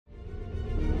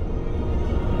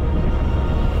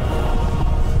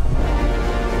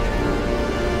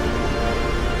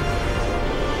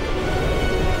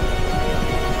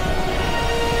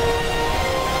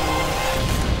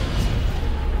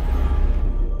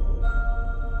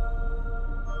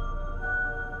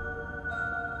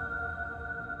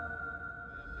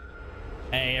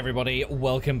Hey everybody,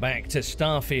 welcome back to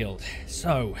Starfield.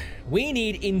 So, we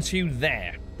need into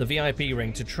there, the VIP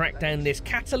ring, to track down this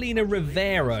Catalina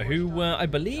Rivera, who I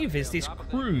believe is this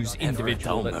Cruz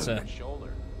individual that's...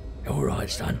 Alright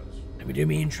son, let me do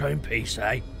my intro in peace,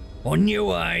 eh? On your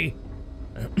way!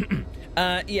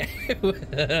 Yeah,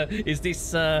 is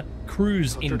this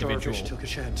Cruz individual. Took a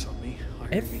chance on me.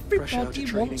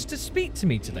 Everybody wants to speak to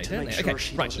me today, don't they? Okay,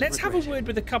 right, let's have a word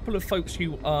with a couple of folks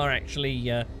who are actually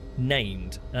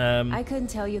named. I couldn't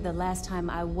tell you the last time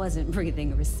I wasn't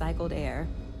breathing recycled air.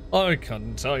 I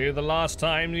couldn't tell you the last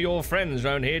time your friends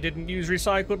around here didn't use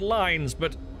recycled lines,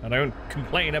 but I don't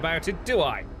complain about it, do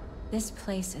I? This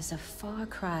place is a far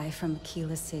cry from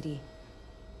Aquila City.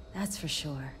 That's for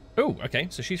sure. Oh, okay,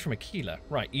 so she's from Aquila.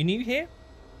 Right, you new here?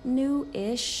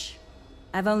 New-ish.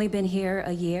 I've only been here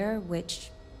a year, which,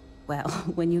 well,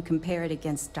 when you compare it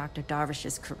against Dr.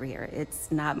 Darvish's career,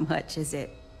 it's not much, is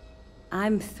it?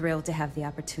 I'm thrilled to have the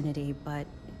opportunity, but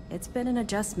it's been an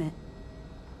adjustment.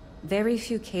 Very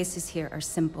few cases here are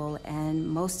simple, and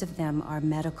most of them are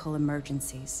medical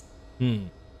emergencies. There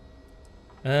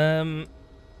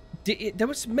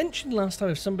was mention last time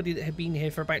of somebody that had been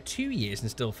here for about 2 years and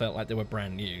still felt like they were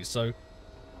brand new, so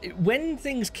when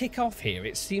things kick off here,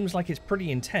 it seems like it's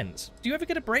pretty intense. Do you ever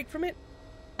get a break from it?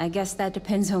 I guess that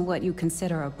depends on what you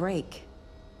consider a break.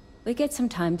 We get some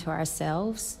time to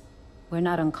ourselves. We're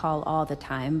not on call all the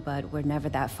time, but we're never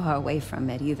that far away from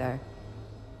it either.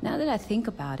 Now that I think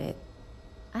about it,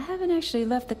 I haven't actually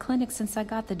left the clinic since I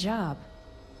got the job.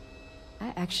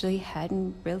 I actually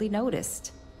hadn't really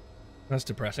noticed. That's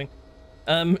depressing.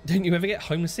 Don't you ever get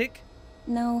homesick?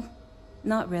 No,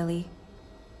 not really.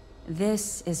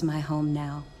 This is my home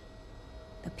now.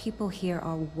 The people here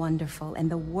are wonderful, and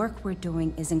the work we're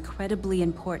doing is incredibly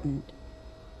important.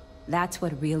 That's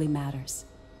what really matters.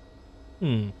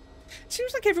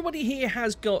 Seems like everybody here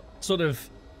has got sort of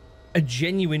a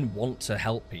genuine want to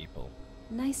help people.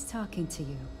 Nice talking to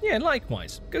you. Yeah,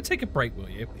 likewise. Go take a break, will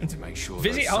you? Need to make sure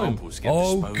Visit those home. samples get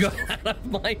Oh disposed god, of. out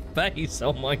of my face!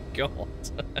 Oh my god.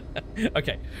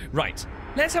 Okay, right.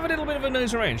 Let's have a little bit of a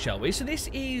nose around, shall we? So this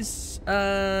is,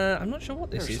 I'm not sure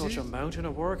what this There's is. such a mountain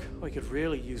of work. I could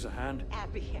really use a hand.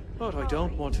 But I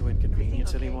don't want to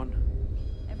inconvenience anyone.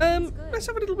 Let's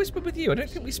have a little whisper with you. I don't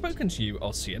think we've spoken to you,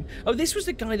 Ossian. Oh, this was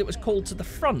the guy that was called to the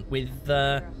front with,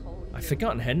 I've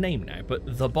forgotten her name now,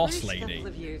 but the boss lady,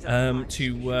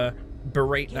 to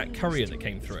berate that courier that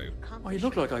came through. I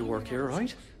look like I work here,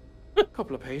 right? A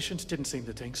couple of patients didn't seem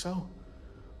to think so.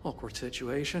 Awkward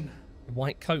situation. The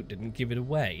white coat didn't give it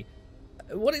away.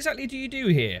 What exactly do you do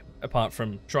here, apart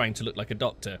from trying to look like a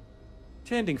doctor?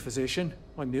 Tending physician.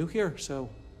 I'm new here, so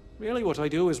really what I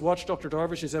do is watch Dr.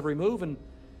 Darvish's every move and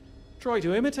try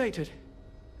to imitate it.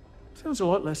 Sounds a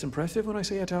lot less impressive when I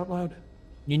say it out loud.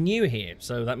 You're new here,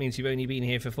 so that means you've only been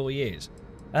here for 4 years.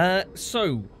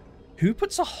 So, who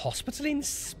puts a hospital in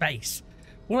space?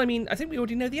 Well, I mean, I think we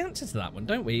already know the answer to that one,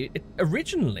 don't we?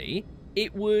 Originally,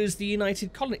 it was the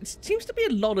United Colony. It seems to be a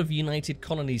lot of United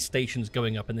Colony stations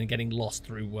going up and then getting lost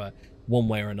through one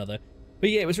way or another.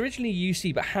 But yeah, it was originally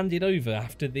UC, but handed over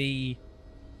after the...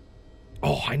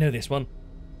 Oh, I know this one.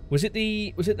 Was it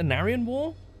the Narian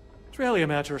War? It's really a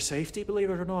matter of safety, believe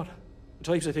it or not. The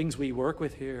types of things we work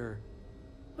with here.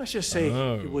 Let's just say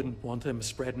you wouldn't want them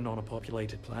spreading on a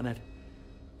populated planet.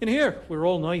 In here, we're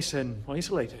all nice and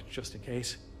isolated, just in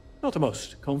case. Not the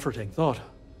most comforting thought,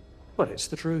 but it's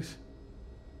the truth.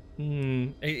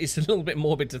 It's a little bit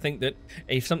morbid to think that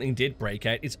if something did break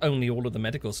out, it's only all of the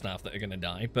medical staff that are going to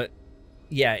die, but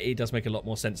yeah, it does make a lot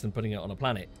more sense than putting it on a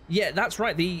planet. Yeah, that's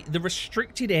right, the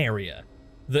restricted area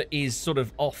that is sort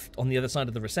of off on the other side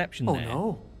of the reception there. Oh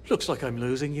no, looks like I'm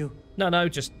losing you. No,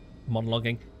 just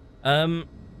monologuing.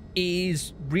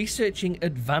 Is researching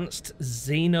advanced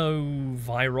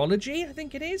xenovirology, I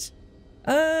think it is.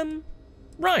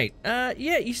 Right,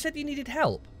 yeah, you said you needed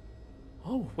help.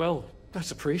 Oh, well,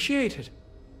 that's appreciated.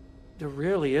 There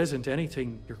really isn't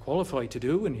anything you're qualified to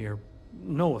do in here.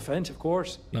 No offense, of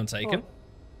course. None taken.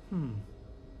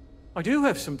 I do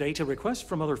have some data requests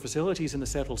from other facilities in the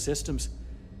settled systems.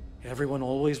 Everyone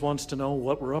always wants to know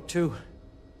what we're up to.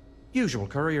 Usual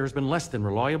courier has been less than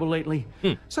reliable lately.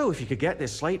 So if you could get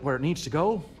this slate where it needs to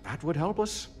go, that would help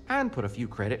us. And put a few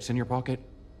credits in your pocket.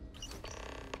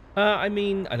 I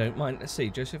mean, I don't mind. Let's see.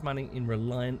 Joseph Manning in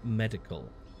Reliant Medical.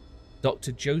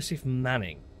 Dr. Joseph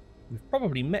Manning. We've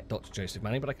probably met Dr. Joseph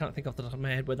Manning, but I can't think off the top of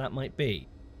my head where that might be.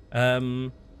 I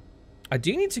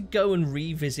do need to go and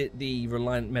revisit the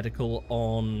Reliant Medical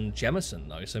on Jemison,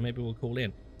 though, so maybe we'll call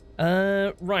in.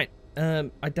 Right.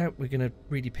 I doubt we're going to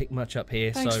really pick much up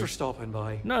here. Thanks so... for stopping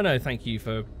by. No, thank you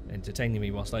for entertaining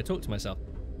me whilst I talk to myself.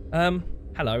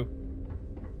 Hello.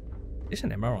 this an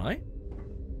MRI?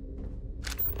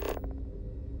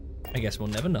 I guess we'll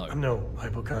never know. I'm no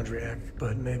hypochondriac,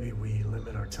 but maybe we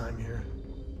limit our time here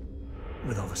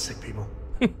with all the sick people.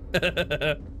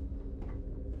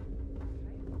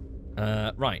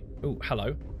 Right. Oh,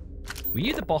 hello. Were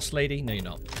you the boss lady? No, you're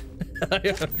not.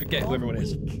 I forget who everyone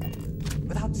is.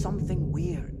 Without something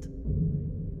weird.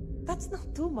 That's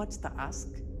not too much to ask.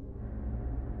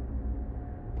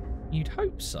 You'd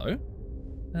hope so.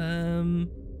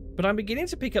 But I'm beginning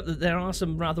to pick up that there are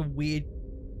some rather weird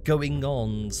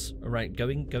going-ons. Right,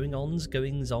 goings-ons?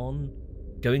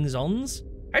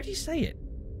 How do you say it?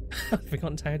 I've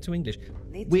forgotten how to English.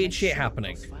 Weird shit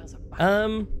happening.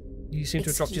 You seem to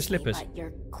have dropped your slippers. But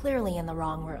you're clearly in the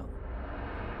wrong room.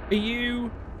 Are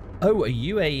you... Oh, are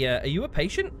you a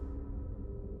patient?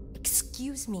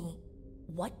 Excuse me.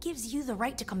 What gives you the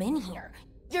right to come in here?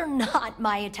 You're not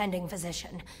my attending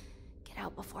physician. Get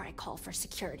out before I call for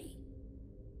security.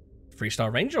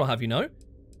 3-star Ranger, I'll have you know.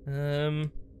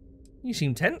 You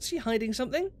seem tense. You hiding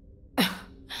something?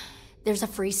 There's a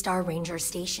 3-star Ranger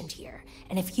stationed here,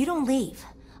 and if you don't leave,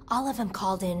 I'll have him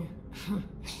called in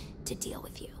to deal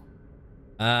with you.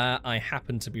 I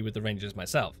happen to be with the Rangers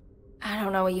myself. I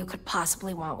don't know what you could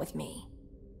possibly want with me.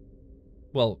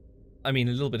 Well, I mean,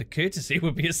 a little bit of courtesy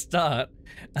would be a start.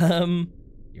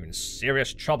 You're in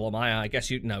serious trouble, Maya. I guess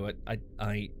you know.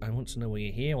 I want to know why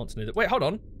you're here. I want to know that. Wait, hold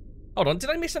on. Hold on. Did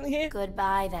I miss something here?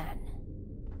 Goodbye, then.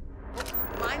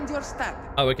 Mind your step.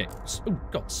 Oh, okay. Oh,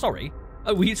 God, sorry.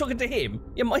 Oh, were you talking to him?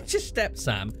 Yeah, mind your step,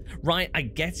 Sam. Right, I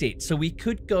get it. So we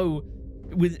could go...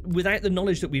 Without the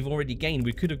knowledge that we've already gained,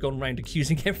 we could have gone around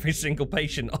accusing every single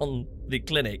patient on the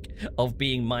clinic of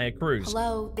being Maya Cruz.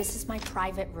 Hello, this is my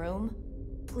private room.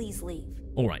 Please leave.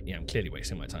 All right, yeah, I'm clearly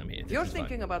wasting my time here. If you're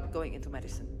thinking about going into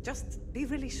medicine, just be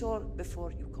really sure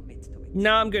before you commit to it.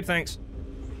 No, I'm good, thanks.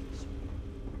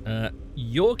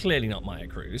 You're clearly not Maya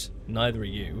Cruz. Neither are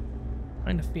you. I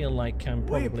kind of feel like I'm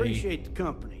probably... We appreciate the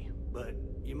company, but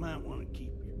you might want to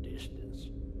keep your distance.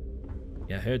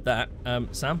 Yeah, heard that.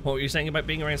 Sam, what were you saying about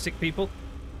being around sick people?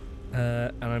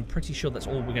 And I'm pretty sure that's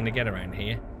all we're going to get around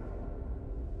here.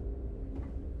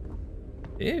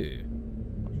 Ew.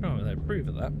 I'm not sure I approve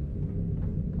of that.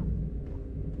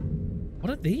 What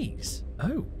are these?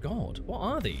 Oh, God. What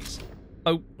are these?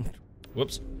 Oh,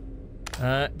 whoops.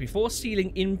 Before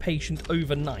sealing inpatient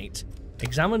overnight,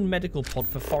 examine medical pod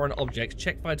for foreign objects,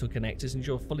 check vital connectors,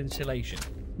 ensure full insulation.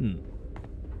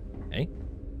 Okay.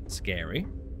 Scary.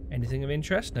 Anything of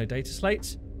interest? No data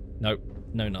slates? Nope.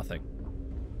 No nothing.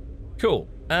 Cool.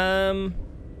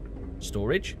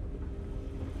 Storage.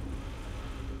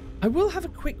 I will have a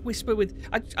quick whisper with...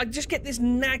 I just get this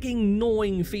nagging,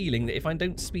 gnawing feeling that if I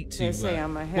don't speak to... They say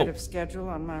I'm ahead of schedule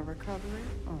on my recovery.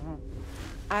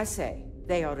 I say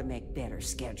they ought to make better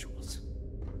schedules.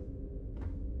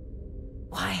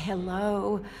 Why,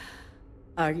 hello.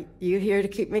 Are you here to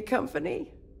keep me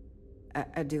company?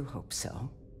 I do hope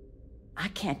so. I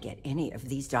can't get any of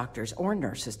these doctors or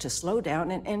nurses to slow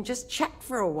down and just check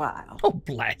for a while. Oh,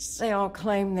 bless. They all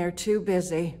claim they're too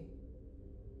busy.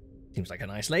 Seems like a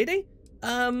nice lady.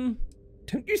 Don't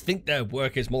you think their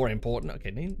work is more important?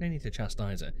 Okay, no need to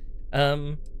chastise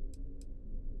her.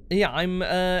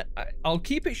 Yeah, I'll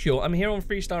keep it short. I'm here on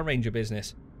 3-star Ranger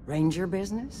business. Ranger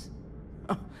business?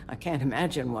 Oh, I can't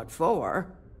imagine what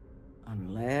for.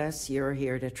 Unless you're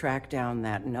here to track down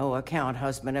that no-account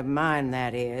husband of mine,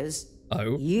 that is.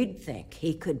 Oh? You'd think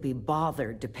he could be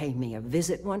bothered to pay me a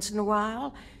visit once in a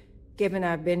while, given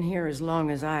I've been here as long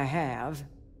as I have.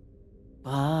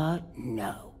 But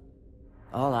no.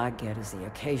 All I get is the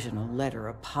occasional letter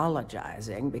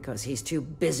apologizing because he's too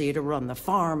busy to run the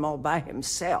farm all by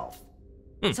himself.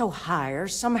 So hire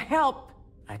some help,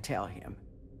 I tell him.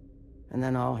 And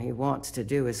then all he wants to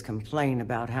do is complain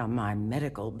about how my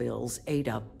medical bills ate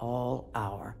up all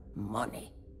our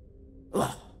money.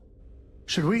 Ugh.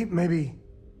 Should we maybe,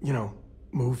 you know,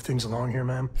 move things along here,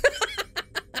 ma'am?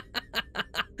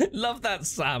 Love that,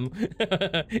 Sam.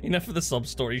 Enough of the sob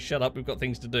story. Shut up. We've got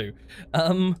things to do.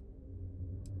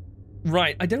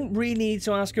 Right. I don't really need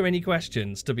to ask her any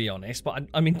questions, to be honest. But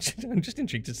I mean, I'm just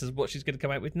intrigued as to what she's going to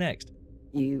come out with next.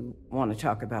 You want to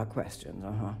talk about questions,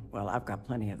 Well, I've got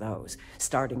plenty of those.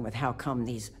 Starting with how come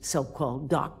these so-called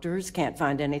doctors can't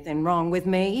find anything wrong with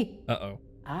me? Uh-oh.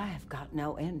 I've got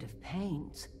no end of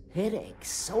pains. Headaches,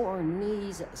 sore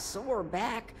knees, a sore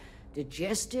back,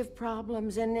 digestive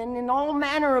problems, and all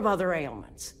manner of other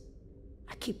ailments.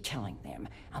 I keep telling them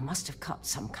I must have caught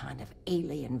some kind of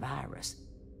alien virus.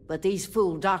 But these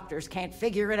fool doctors can't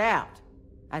figure it out.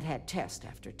 I'd had test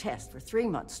after test for 3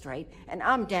 months straight, and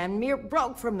I'm damn near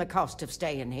broke from the cost of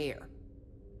staying here.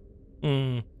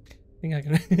 think I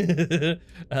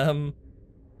can...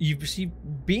 You've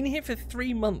been here for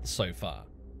 3 months so far.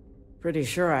 Pretty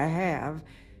sure I have.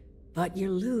 But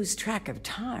you lose track of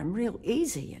time real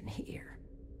easy in here.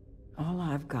 All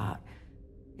I've got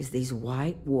is these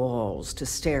white walls to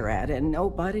stare at and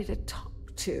nobody to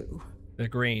talk to. They're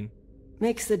green.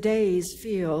 Makes the days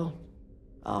feel,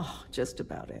 just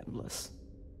about endless.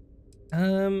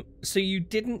 So you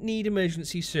didn't need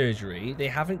emergency surgery. They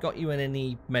haven't got you on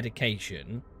any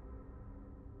medication.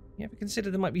 You ever consider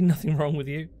there might be nothing wrong with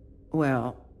you?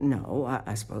 Well, no,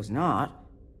 I suppose not.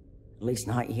 At least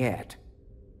not yet.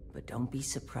 But don't be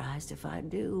surprised if I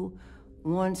do.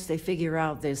 Once they figure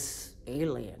out this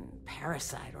alien,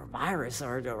 parasite, or virus,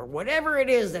 or whatever it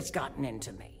is that's gotten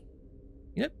into me.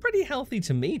 You know, pretty healthy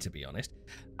to me, to be honest.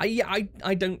 I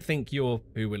don't think you're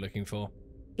who we're looking for.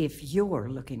 If you're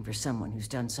looking for someone who's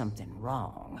done something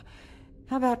wrong,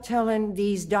 how about telling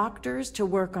these doctors to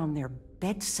work on their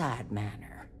bedside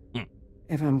manner?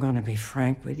 If I'm going to be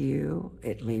frank with you,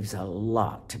 it leaves a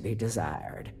lot to be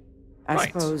desired. I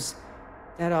suppose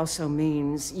that also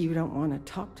means you don't want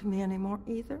to talk to me anymore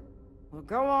either? Well,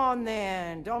 go on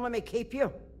then. Don't let me keep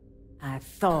you. I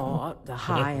thought the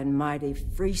high and mighty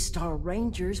Freestar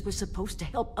Rangers were supposed to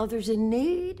help others in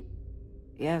need.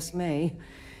 Yes, me.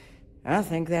 I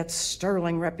think that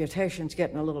sterling reputation's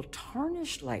getting a little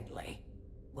tarnished lately.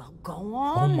 Well, go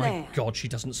on then. Oh my God, she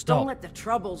doesn't stop. Don't let the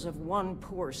troubles of one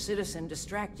poor citizen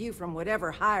distract you from whatever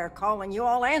higher calling you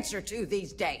all answer to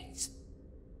these days.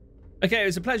 Okay, it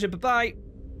was a pleasure. Bye-bye.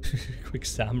 Quick,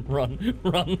 Sam, run.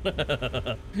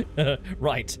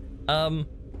 Right.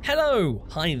 Hello.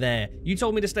 Hi there. You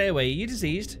told me to stay away. Are you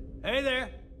diseased? Hey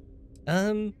there.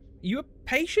 You a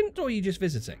patient or are you just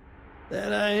visiting?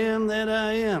 That I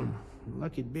am.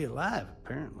 Lucky to be alive,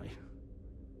 apparently.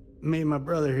 Me and my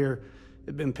brother here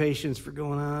have been patients for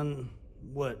going on,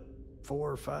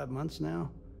 4 or 5 months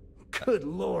now? Good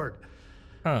Lord.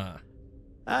 Huh.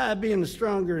 I, being the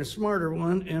stronger and smarter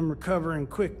one, am recovering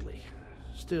quickly.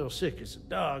 Still sick as a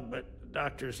dog, but the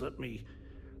doctors let me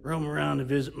roam around to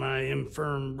visit my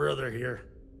infirm brother here.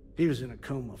 He was in a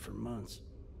coma for months.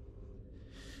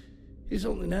 He's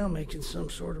only now making some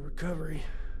sort of recovery.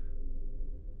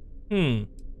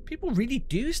 People really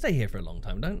do stay here for a long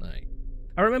time, don't they?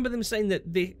 I remember them saying that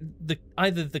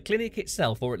either the clinic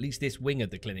itself or at least this wing of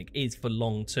the clinic is for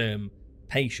long-term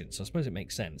patients. I suppose it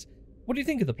makes sense. What do you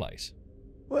think of the place?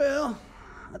 Well,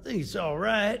 I think it's all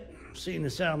right, seeing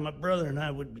as how my brother and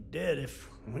I would be dead if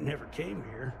we never came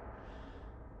here.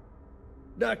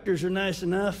 Doctors are nice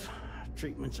enough,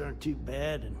 treatments aren't too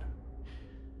bad, and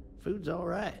food's all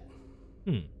right.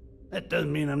 That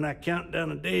doesn't mean I'm not counting down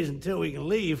the days until we can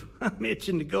leave. I'm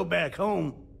itching to go back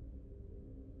home.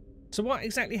 So what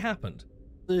exactly happened?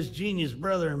 This genius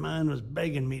brother of mine was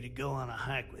begging me to go on a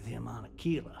hike with him on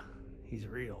Aquila. He's a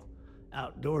real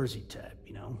outdoorsy type,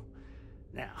 you know.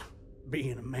 Now,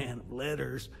 being a man of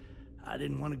letters, I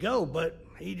didn't want to go, but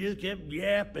he just kept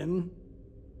yapping.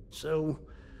 So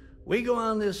we go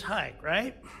on this hike,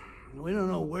 right? We don't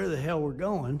know where the hell we're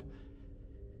going.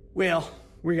 Well,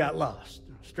 we got lost,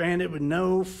 stranded with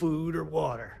no food or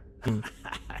water.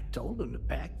 I told him to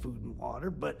pack food and water,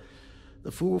 but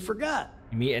the fool forgot.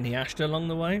 You meet any Ashta along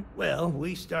the way? Well,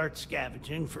 we start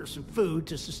scavenging for some food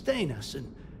to sustain us,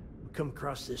 and we come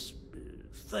across this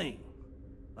thing,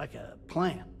 like a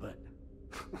plant, but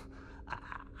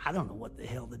I don't know what the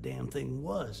hell the damn thing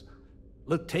was.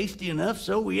 Looked tasty enough,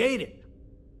 so we ate it.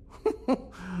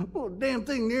 Well, the damn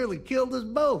thing nearly killed us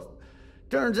both.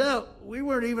 Turns out we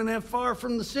weren't even that far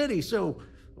from the city, so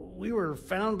we were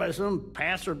found by some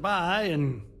passerby,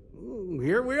 and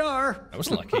here we are. That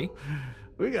was lucky.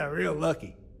 We got real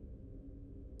lucky.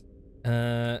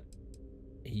 Are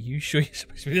you sure you're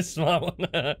supposed to be the smart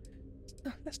one?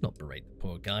 Let's not berate the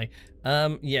poor guy.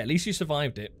 Yeah, at least you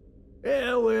survived it.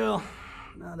 Yeah, well,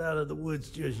 not out of the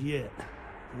woods just yet.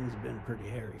 Things have been pretty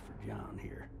hairy for John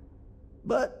here.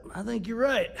 But I think you're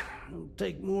right. It'll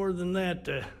take more than that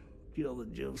to kill the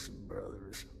Joseph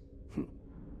brothers.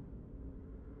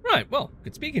 Right, well,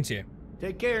 good speaking to you.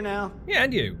 Take care now. Yeah,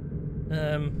 and you.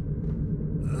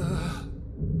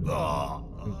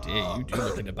 Oh dear, you do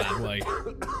look in a bad way.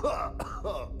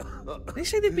 They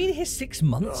say they've been here 6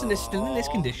 months and they're still in this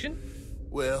condition?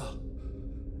 Well,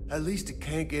 at least it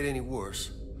can't get any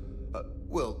worse.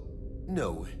 Well,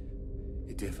 no,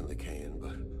 it definitely can,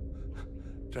 but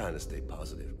I'm trying to stay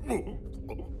positive.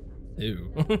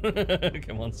 Ew.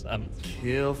 Come on, Sam.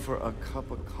 Kill for a cup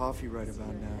of coffee right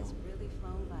about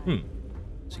now.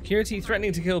 Security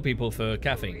threatening to kill people for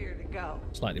caffeine.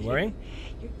 Slightly worrying.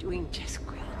 You're doing just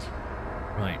great.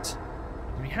 Right.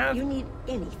 Do we have... You need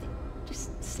anything,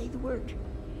 just say the word.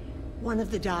 One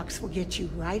of the docs will get you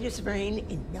right as rain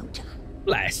in no time.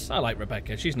 Bless. I like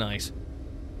Rebecca. She's nice.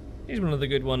 She's one of the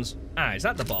good ones. Ah, is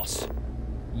that the boss?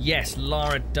 Yes,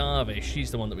 Lara Darvish.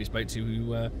 She's the one that we spoke to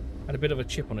who had a bit of a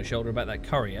chip on her shoulder about that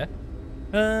courier.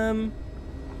 I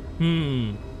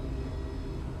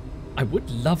would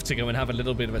love to go and have a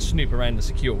little bit of a snoop around the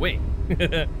secure wing.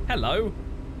 Hello.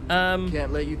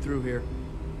 Can't let you through here.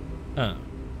 Oh.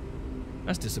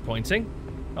 That's disappointing.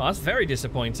 Oh, that's very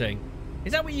disappointing.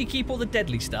 Is that where you keep all the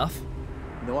deadly stuff?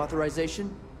 No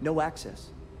authorization, no access.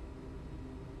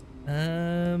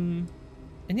 Any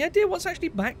idea what's actually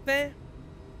back there?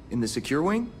 In the secure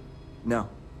wing? No.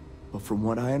 But from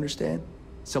what I understand,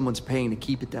 someone's paying to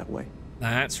keep it that way.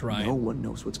 That's right. No one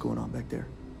knows what's going on back there.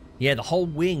 Yeah, the whole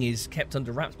wing is kept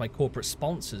under wraps by corporate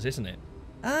sponsors, isn't it?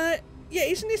 Yeah,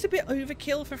 isn't this a bit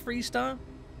overkill for Freestar?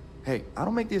 Hey, I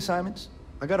don't make the assignments.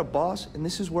 I got a boss, and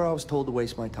this is where I was told to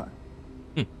waste my time.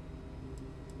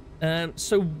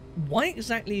 So why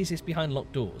exactly is this behind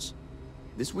locked doors?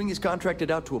 This wing is contracted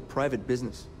out to a private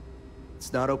business.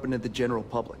 It's not open to the general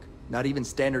public, not even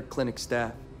standard clinic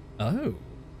staff. Oh,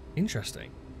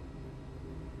 interesting.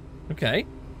 Okay.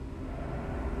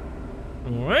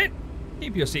 All right.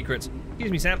 Keep your secrets.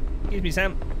 Excuse me, Sam. Excuse me,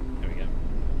 Sam. There we go.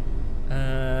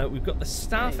 We've got the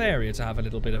staff area to have a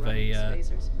little bit of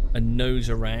a nose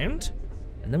around.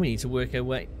 And then we need to work our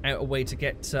way out a way to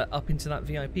get up into that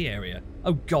VIP area.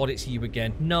 Oh God, it's you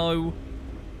again. No.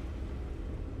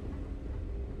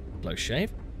 Close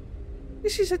shave.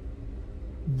 This is a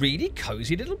really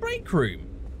cozy little break room.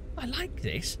 I like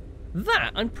this. That,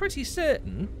 I'm pretty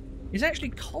certain, is actually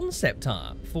concept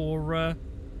art for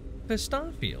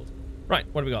Starfield. Right,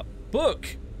 what have we got?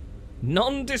 Book.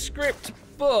 Nondescript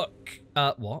book.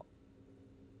 What?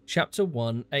 Chapter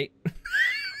 1, 8.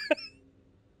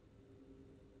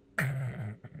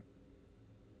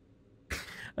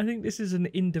 I think this is an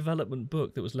in-development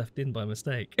book that was left in by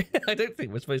mistake. I don't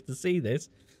think we're supposed to see this.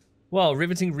 Well,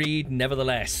 riveting read,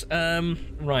 nevertheless.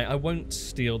 Right, I won't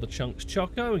steal the Chunks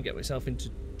Choco and get myself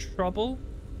into trouble.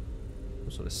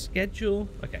 What sort of schedule?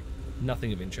 Okay,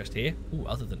 nothing of interest here. Ooh,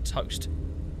 other than toast.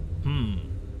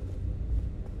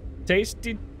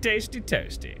 Tasty, tasty,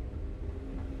 toasty.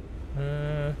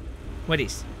 What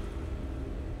is?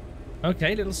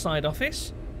 Okay, little side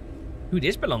office. Who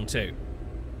this belong to?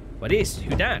 What is?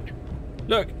 Who that?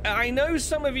 Look, I know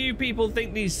some of you people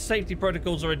think these safety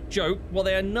protocols are a joke. Well,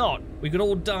 they are not. We could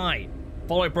all die.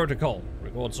 Follow protocol.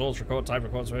 Record source, record type,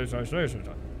 record source.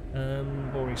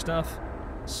 Boring stuff.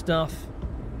 Stuff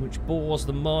which bores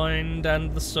the mind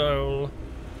and the soul.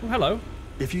 Oh, hello.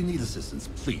 If you need assistance,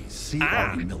 please see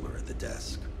Ari Miller at the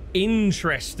desk.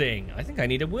 Interesting. I think I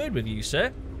need a word with you,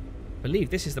 sir. I believe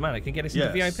this is the man that can get us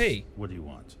into VIP. What do you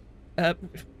want?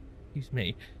 Excuse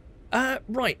me.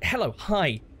 Right. Hello.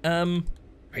 Hi.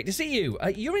 Great to see you.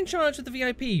 You're in charge of the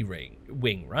VIP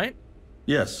wing, right?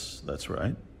 Yes, that's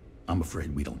right. I'm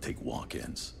afraid we don't take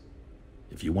walk-ins.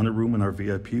 If you want a room in our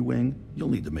VIP wing, you'll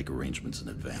need to make arrangements in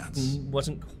advance.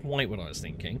 Wasn't quite what I was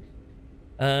thinking.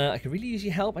 I could really use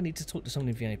your help. I need to talk to someone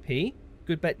in VIP.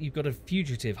 Good bet you've got a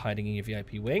fugitive hiding in your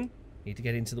VIP wing. Need to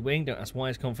get into the wing. Don't ask why.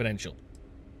 It's confidential.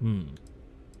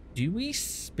 Do we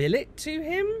spill it to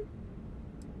him?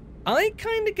 I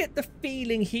kind of get the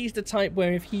feeling he's the type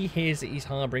where if he hears that he's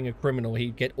harboring a criminal,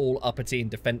 he'd get all uppity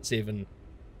and defensive and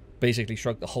basically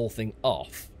shrug the whole thing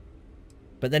off.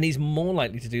 But then he's more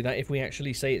likely to do that if we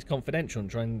actually say it's confidential and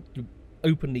try and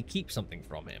openly keep something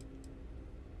from him.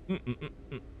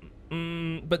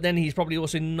 But then he's probably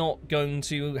also not going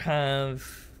to have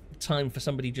time for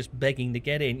somebody just begging to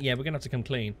get in. Yeah, we're going to have to come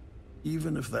clean.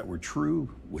 Even if that were true,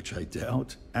 which I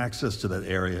doubt, access to that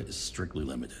area is strictly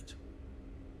limited.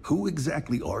 Who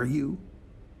exactly are you?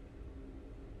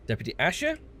 Deputy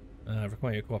Asher.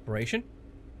 Require your cooperation.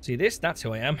 See this? That's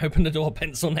who I am. Open the door,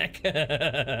 pencil neck.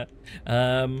 Yeah,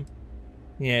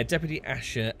 Deputy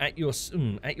Asher at your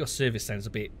service sounds a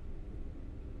bit.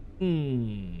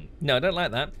 No, I don't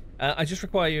like that. I just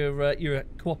require your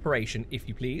cooperation, if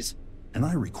you please. And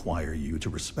I require you to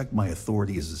respect my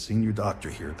authority as a senior doctor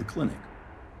here at the clinic.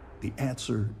 The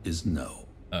answer is no.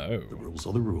 Oh. The rules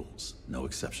are the rules. No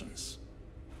exceptions.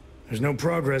 There's no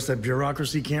progress that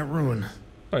bureaucracy can't ruin.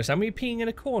 Sorry, Sam, were you peeing in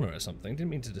a corner or something? Didn't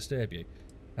mean to disturb you.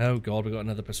 Oh God, we got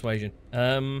another persuasion.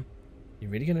 You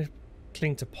really gonna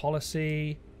cling to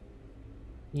policy?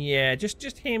 Yeah,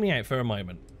 just hear me out for a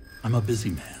moment. I'm a busy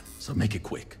man, so make it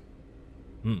quick.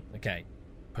 Okay.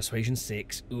 Persuasion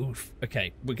 6. Oof.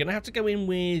 Okay, we're gonna have to go in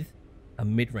with a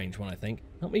mid-range one, I think.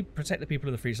 Help me protect the people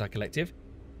of the Freeside Collective.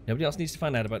 Nobody else needs to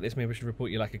find out about this. Maybe I should report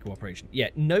your lack of cooperation. Yeah,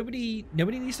 nobody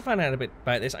needs to find out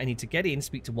about this. I need to get in,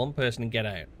 speak to one person, and get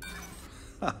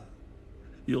out.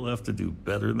 You'll have to do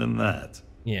better than that.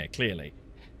 Yeah, clearly.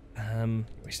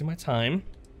 Wasting my time.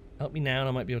 Help me now and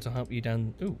I might be able to help you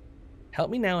down... Ooh. Help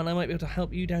me now and I might be able to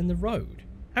help you down the road.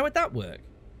 How would that work?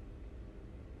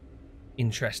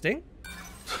 Interesting.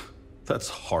 That's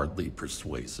hardly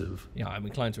persuasive. Yeah, I'm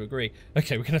inclined to agree.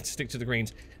 Okay, we're going to have to stick to the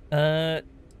greens.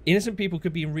 Innocent people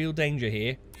could be in real danger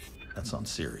here. That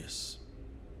sounds serious.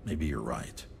 Maybe you're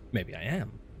right. Maybe I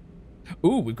am.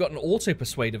 Ooh, we've got an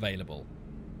auto-persuade available.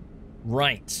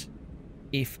 Right.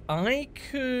 If I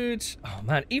could... Oh,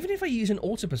 man. Even if I use an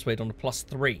auto-persuade on a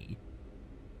 +3...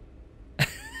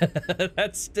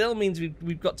 that still means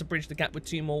we've got to bridge the gap with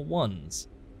 2 more 1s.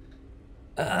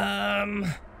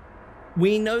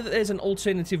 We know that there's an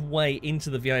alternative way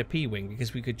into the VIP wing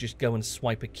because we could just go and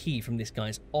swipe a key from this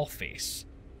guy's office.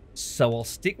 So I'll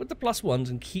stick with the +1s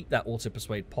and keep that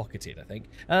auto-persuade pocketed, I think.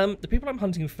 The people I'm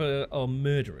hunting for are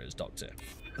murderers, Doctor.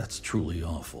 That's truly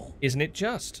awful. Isn't it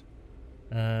just?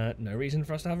 No reason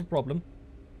for us to have a problem.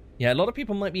 Yeah, a lot of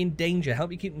people might be in danger.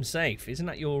 Help you keep them safe. Isn't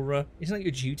that your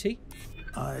duty?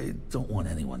 I don't want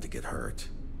anyone to get hurt.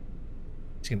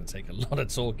 It's going to take a lot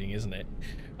of talking, isn't it?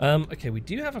 Okay, we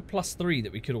do have a +3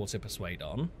 that we could auto-persuade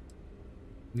on.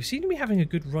 We seem to be having a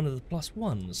good run of the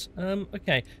 +1s.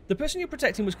 Okay, the person you're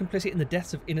protecting was complicit in the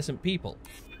deaths of innocent people.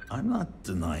 I'm not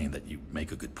denying that you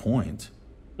make a good point.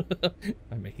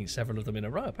 I'm making several of them in a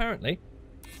row, apparently.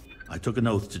 I took an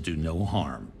oath to do no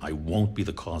harm. I won't be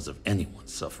the cause of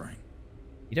anyone's suffering.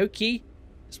 Okie.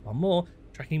 Just one more.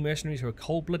 Tracking mercenaries who are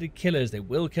cold-blooded killers. They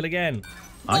will kill again.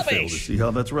 I fail to see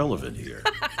how that's relevant here.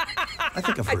 I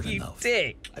think I've heard you enough.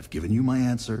 Dick. I've given you my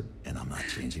answer, and I'm not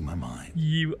changing my mind.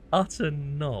 You utter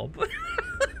knob.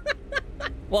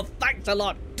 Well, thanks a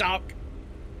lot, Doc.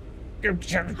 How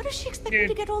does she expect me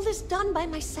to get all this done by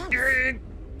myself?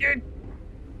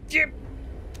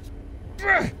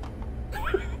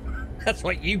 That's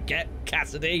what you get,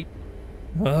 Cassidy.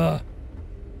 Don't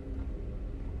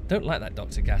like that,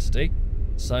 Dr. Cassidy.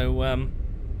 So, I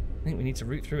think we need to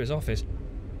root through his office.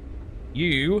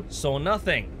 You saw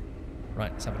nothing.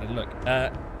 Right, let's have a little look.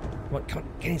 Come on,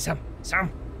 get in, Sam.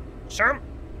 Sam!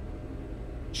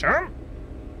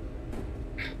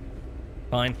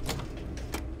 Fine.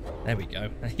 There we go.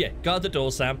 Yeah, guard the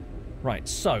door, Sam. Right,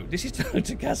 so, this is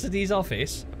Dr. Cassidy's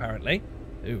office, apparently.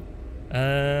 Ooh.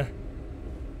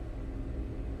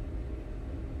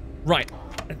 Right,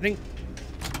 I think...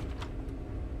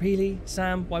 Really,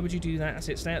 Sam? Why would you do that? That's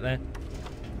it, stay out there.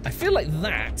 I feel like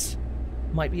that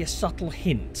might be a subtle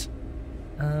hint.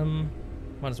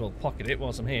 Might as well pocket it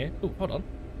whilst I'm here. Oh, hold on.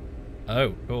 Oh,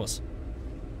 of course.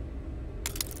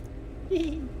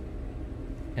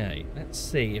 Okay, let's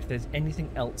see if there's anything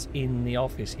else in the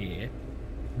office here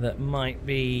that might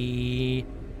be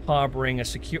harbouring a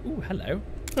secure... Ooh, hello.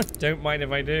 Don't mind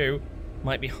if I do.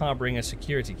 Might be harbouring a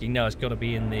security key. No, it's got to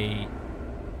be in the...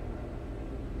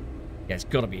 Yeah, it's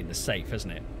got to be in the safe, isn't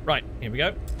it? Right, here we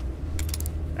go.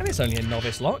 And it's only a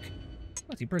novice lock.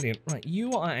 Bloody brilliant. Right,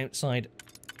 you are outside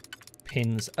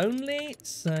pins only.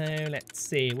 So let's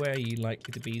see, where are you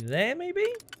likely to be? There, maybe?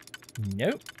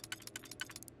 Nope.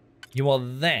 You are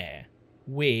there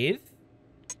with...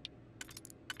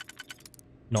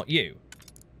 Not you.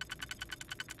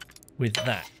 With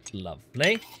that.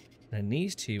 Lovely. Then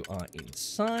these two are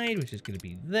inside, which is going to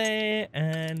be there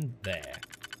and there.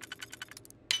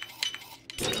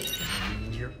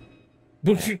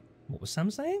 What was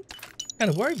Sam saying? Kind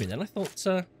of worried me then. I thought,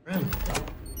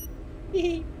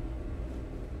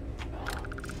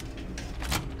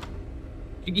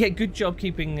 yeah, good job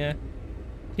keeping a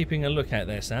lookout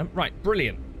there, Sam. Right,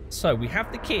 brilliant. So we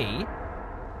have the key.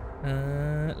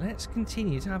 Let's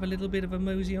continue to have a little bit of a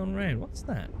mosey on round. What's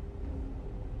that?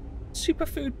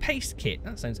 Superfood paste kit.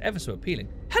 That sounds ever so appealing.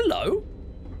 Hello?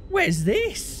 Where's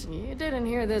this? You didn't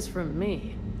hear this from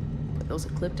me. But those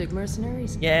ecliptic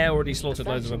mercenaries? Yeah, already slaughtered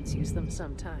loads of them. Use them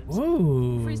sometimes.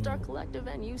 Ooh. Freestar Collective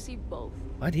and UC both.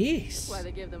 What is? That's why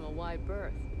they give them a wide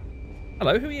berth.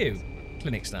 Hello, who are you?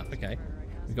 Clinic staff, okay.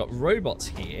 We've got robots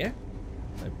here.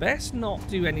 So best not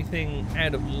do anything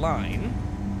out of line.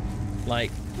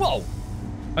 Like, whoa!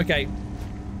 Okay.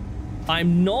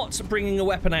 I'm not bringing a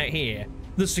weapon out here.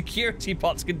 The security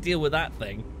bots can deal with that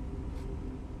thing.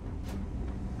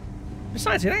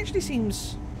 Besides, it actually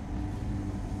seems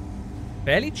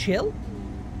fairly chill.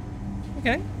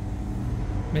 Okay.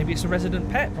 Maybe it's a resident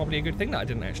pet. Probably a good thing that I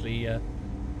didn't actually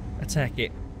attack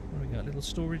it. What do we got? A little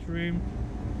storage room.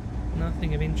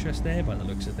 Nothing of interest there by the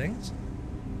looks of things.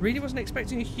 Really wasn't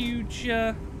expecting a huge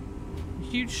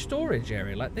storage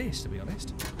area like this, to be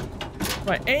honest.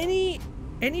 Right, any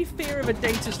fear of a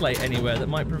data slate anywhere that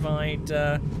might provide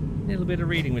a little bit of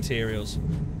reading materials?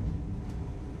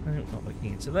 No, not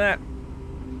looking into that.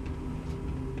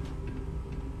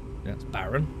 That's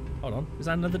barren. Hold on. Is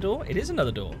that another door? It is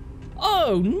another door.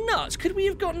 Oh, nuts! Could we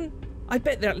have gotten... I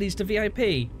bet that leads to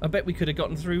VIP. I bet we could have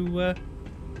gotten through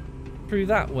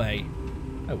that way.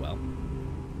 Oh, well.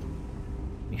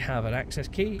 We have an access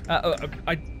key.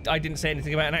 I didn't say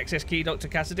anything about an access key, Dr.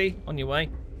 Cassidy. On your way.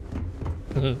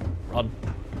 Run.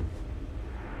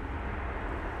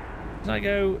 Did I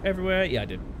go everywhere? Yeah, I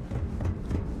did.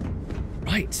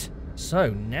 Right. So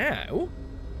now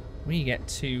we get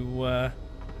to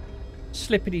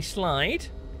slippity slide.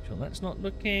 Make sure that's not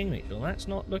looking. Make sure that's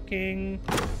not looking.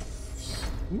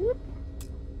 Whoop.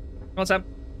 Come on, Sam.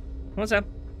 Come on, Sam.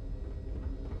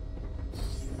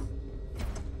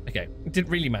 Okay. It didn't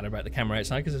really matter about the camera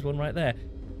outside because there's one right there.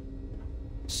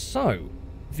 So,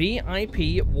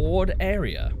 VIP ward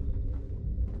area.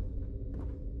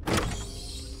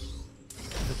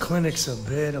 The clinic's a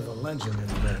bit of a legend in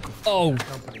the medical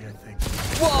company, I think.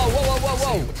 Whoa, whoa, whoa, whoa,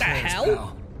 whoa! What the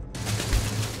hell?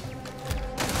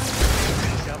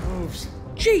 Got moves.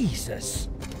 Jesus!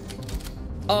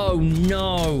 Oh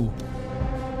no!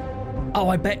 Oh,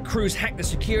 I bet Cruz hacked the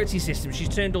security system. She's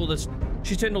turned all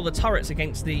the turrets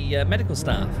against the medical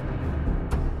staff.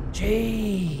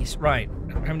 Jeez! Right,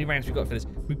 how many rounds we got for this?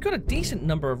 We've got a decent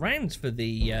number of rounds for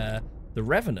the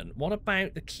Revenant. What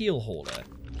about the keel hauler?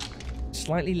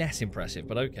 Slightly less impressive,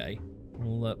 but okay.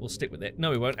 We'll stick with it.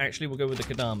 No, we won't. Actually, we'll go with the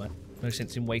Kadama. No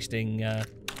sense in wasting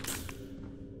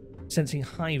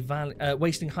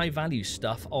wasting high value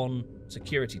stuff on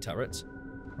security turrets.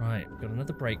 Right, we've got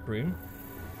another break room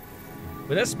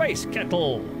with a space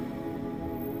kettle.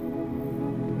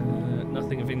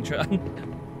 Nothing of interest.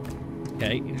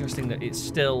 Okay, interesting that it's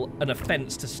still an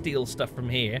offence to steal stuff from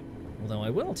here. Although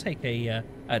I will take a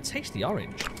tasty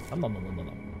orange.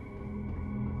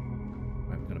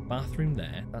 Bathroom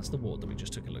there. That's the ward that we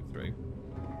just took a look through.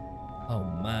 Oh,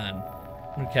 man.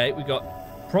 Okay, we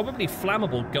got probably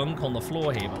flammable gunk on the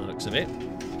floor here by the looks of it.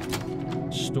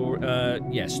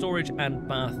 Yeah, storage and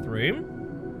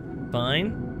bathroom.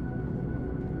 Fine.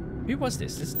 Who was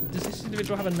this? Does this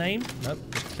individual have a name? Nope.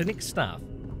 Clinic staff.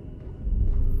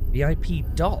 VIP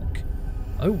dock.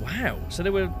 Oh, wow. So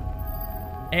there were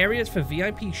areas for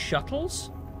VIP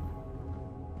shuttles?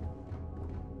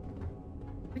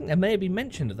 I think there may have been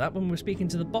mention of that when we were speaking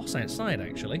to the boss outside,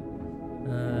 actually.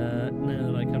 Now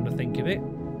that I come to think of it.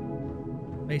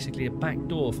 Basically a back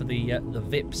door for the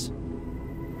VIPs.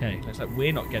 Okay, looks like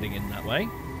we're not getting in that way.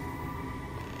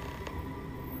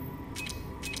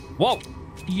 Whoa!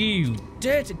 You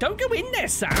dirty... Don't go in there,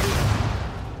 Sam!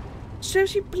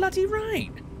 Serves you bloody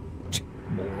right.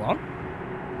 Moron.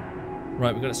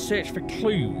 Right, we've got to search for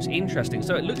clues. Interesting.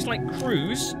 So it looks like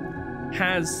Cruz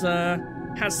has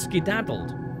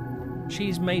skedaddled.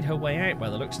 She's made her way out by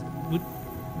the looks... Would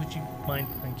you mind?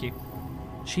 Thank you.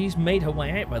 She's made her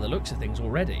way out by the looks of things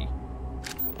already.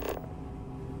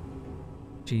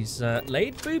 She's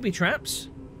laid booby traps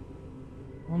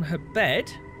on her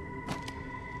bed.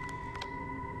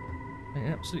 I'm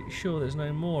absolutely sure there's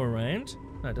no more around.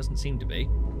 No, it doesn't seem to be.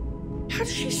 How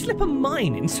does she slip a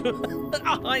mine into a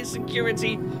high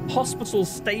security hospital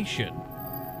station?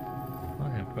 I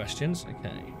have questions.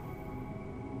 Okay.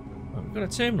 Well, we've got a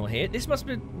terminal here. This must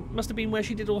have been where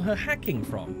she did all her hacking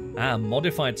from. Ah,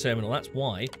 modified terminal, that's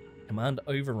why. Command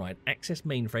override. Access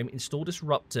mainframe. Install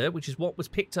disruptor, which is what was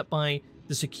picked up by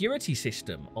the security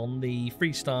system on the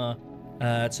Freestar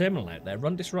terminal out there.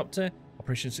 Run disruptor.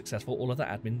 Operation successful. All other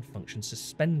admin functions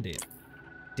suspended.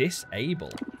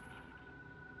 Disable.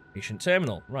 Patient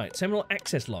terminal. Right. Terminal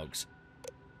access logs.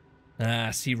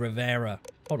 Ah, see Rivera.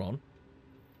 Hold on.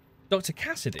 Dr.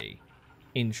 Cassidy.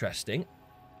 Interesting.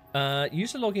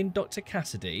 User login Dr.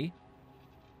 Cassidy.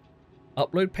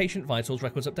 Upload patient vitals,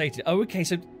 records updated. Oh, okay,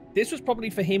 so this was probably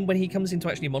for him when he comes in to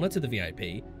actually monitor the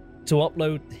VIP, to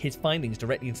upload his findings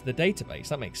directly into the database.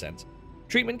 That makes sense.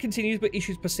 Treatment continues, but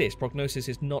issues persist. Prognosis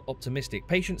is not optimistic.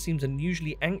 Patient seems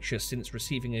unusually anxious since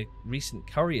receiving a recent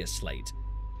courier slate.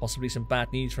 Possibly some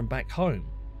bad news from back home.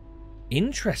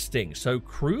 Interesting. So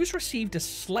Cruz received a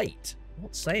slate.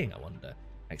 What's saying, I wonder?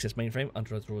 Access mainframe,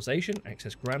 under authorization,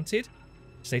 access granted.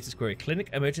 Status query, clinic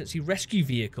emergency rescue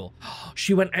vehicle.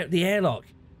 She went out the airlock.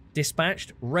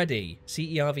 Dispatched, ready.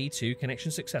 CERV2,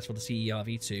 connection successful to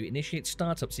CERV2. Initiate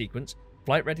startup sequence.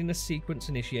 Flight readiness sequence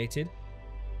initiated.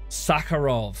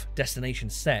 Sakharov, destination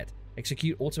set.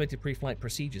 Execute automated pre-flight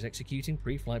procedures. Executing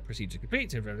pre-flight procedures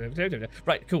complete.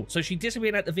 Right, cool. So she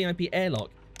disappeared at the VIP airlock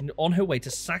and on her way to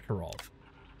Sakharov.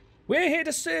 We're here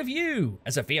to serve you.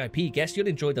 As a VIP guest, you'll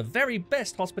enjoy the very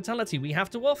best hospitality we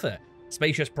have to offer.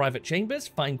 Spacious private chambers,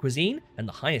 fine cuisine, and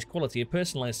the highest quality of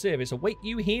personalized service await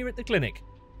you here at the clinic.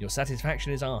 Your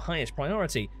satisfaction is our highest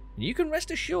priority. and you can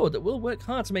rest assured that we'll work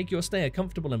hard to make your stay a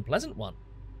comfortable and pleasant one.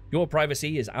 Your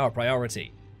privacy is our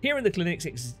priority. Here in the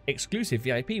clinic's exclusive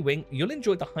VIP wing, you'll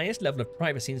enjoy the highest level of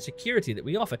privacy and security that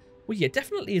we offer. Well, yeah,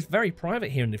 definitely is very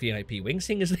private here in the VIP wing,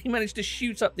 seeing as they managed to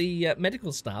shoot up the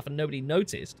medical staff and nobody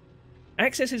noticed.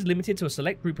 Access is limited to a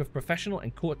select group of professional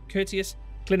and courteous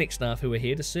clinic staff who are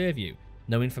here to serve you.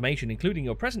 No information, including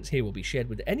your presence here, will be shared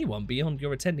with anyone beyond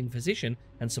your attending physician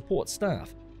and support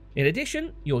staff. In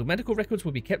addition, your medical records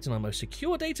will be kept in our most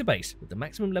secure database, with the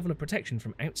maximum level of protection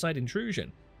from outside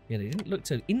intrusion. Yeah, they didn't look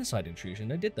to inside intrusion,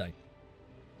 though, did they?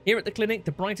 Here at the clinic,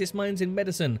 the brightest minds in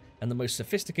medicine and the most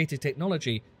sophisticated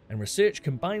technology and research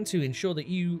combine to ensure that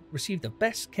you receive the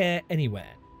best care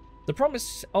anywhere. The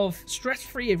promise of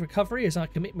stress-free recovery is our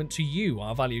commitment to you,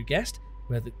 our valued guest.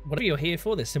 Whatever you're here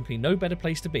for, there's simply no better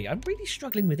place to be. I'm really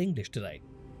struggling with English today.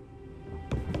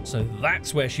 So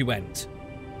that's where she went.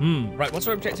 Right, what's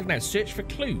our objective now? Search for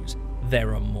clues.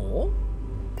 There are more?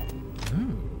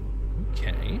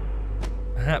 Okay.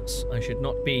 Perhaps I should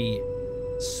not be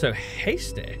so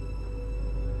hasty.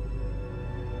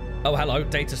 Oh, hello,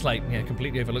 data slate. Yeah,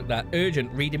 completely overlooked that.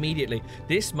 Urgent, read immediately.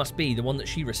 This must be the one that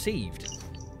she received.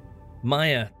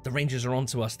 Maya, the Rangers are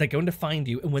onto us. They're going to find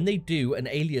you, and when they do, an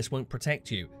alias won't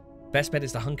protect you. Best bet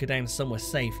is to hunker down somewhere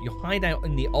safe. Your hideout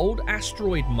in the old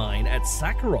asteroid mine at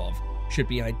Sakharov should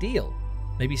be ideal.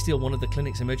 Maybe steal one of the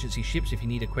clinic's emergency ships if you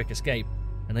need a quick escape.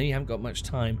 I know you haven't got much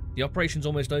time. The operation's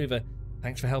almost over.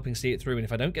 Thanks for helping see it through, and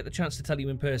if I don't get the chance to tell you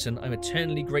in person, I'm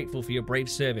eternally grateful for your brave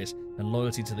service and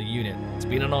loyalty to the unit. It's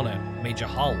been an honor, Major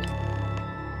Hull.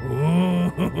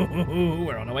 Ooh,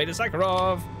 we're on our way to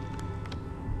Sakharov.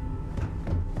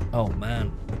 Oh,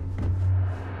 man.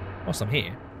 Whilst I'm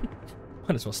here,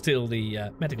 might as well steal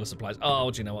the medical supplies.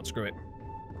 Oh, do you know what? Screw it.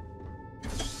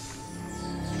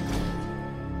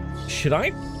 Should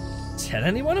I tell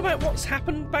anyone about what's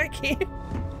happened back here?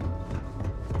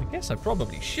 I guess I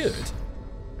probably should.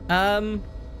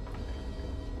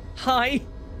 Hi.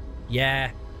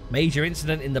 Yeah, major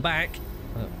incident in the back.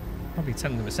 Probably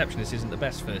telling the receptionist isn't the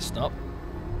best first stop.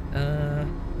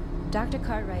 Dr.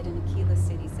 Cartwright in Aquila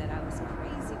City said I was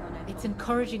crazy when I... It's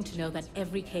encouraging to know that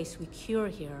every case we cure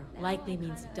here likely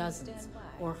means dozens.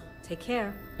 Or take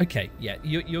care. Okay, yeah,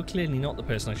 you're clearly not the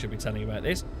person I should be telling about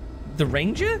this. The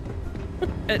Ranger?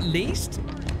 At least?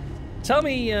 Tell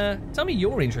me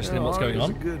you're interested in what's going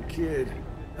on. Artie's a good kid.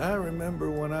 I remember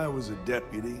when I was a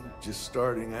deputy, just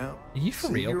starting out. Are you for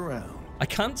real? See you around. I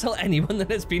can't tell anyone that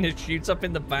there's been a shoot up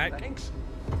in the back. Thanks.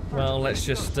 Well, let's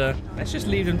just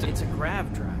leave them to... It's a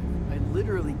grav drive. I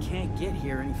literally can't get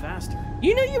here any faster.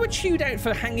 You know you were chewed out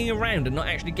for hanging around and not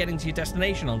actually getting to your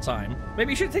destination on time.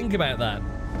 Maybe you should think about that.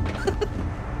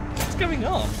 What's going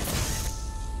on?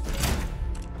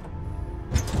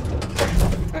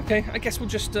 Okay, I guess we'll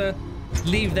just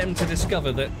leave them to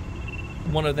discover that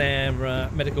one of their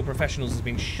medical professionals has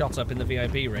been shot up in the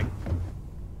VIP ring.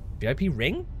 VIP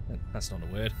ring? That's not a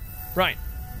word. Right.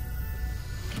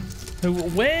 So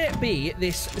where be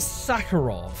this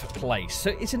Sakharov place? So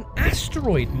it's an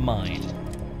asteroid mine.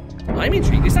 I'm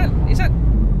intrigued. Is that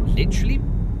literally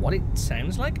what it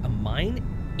sounds like? A mine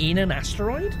in an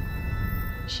asteroid?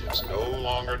 Ship's no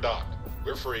longer docked.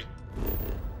 We're free.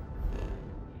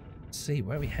 Let's see,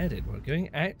 where are we headed? We're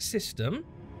going out system.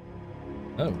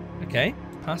 Oh, okay.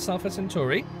 Past Alpha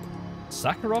Centauri.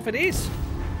 Sakharov it is.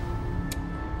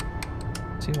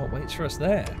 Let's see what waits for us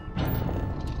there.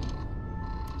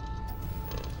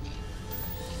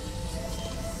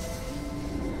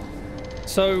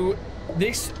 So,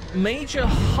 this Major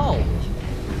Hull.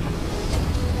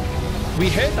 We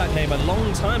heard that name a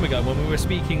long time ago when we were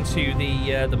speaking to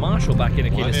the Marshal back in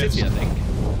Aquila City, I think.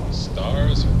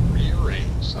 Stars have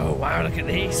rearranged. Oh wow, look at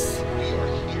this. We are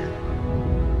here.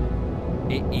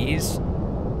 It is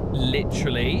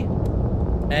literally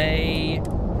a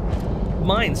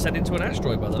mine set into an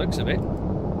asteroid by the looks of it.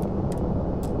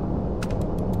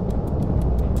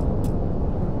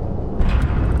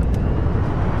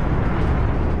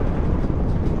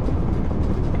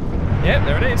 Yep,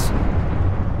 there it is.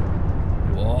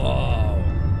 Whoa.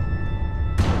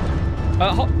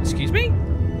 Excuse me?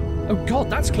 Oh god,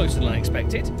 that's closer than I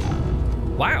expected.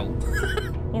 Wow.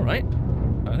 Alright.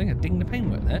 I think I dinged a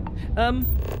paintwork there.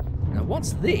 Now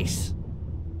what's this?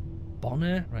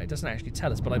 Bonner? Right, it doesn't actually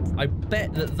tell us, but I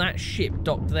bet that ship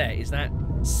docked there is that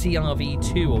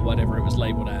CRV-2 or whatever it was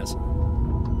labelled as.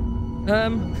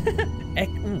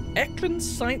 Eklund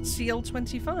Site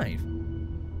CL-25.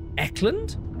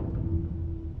 Eklund?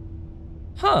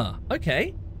 Huh,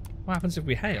 okay. What happens if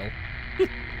we hail?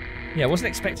 Yeah, I wasn't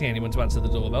expecting anyone to answer the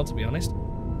doorbell, to be honest.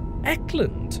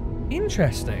 Eklund.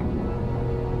 Interesting.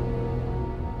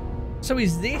 So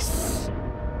is this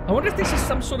I wonder if this is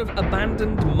some sort of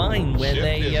abandoned mine where Ship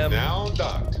they is now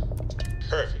docked.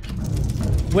 Perfect.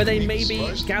 where they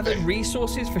maybe gathered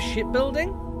resources for shipbuilding.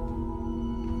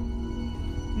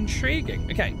 Intriguing.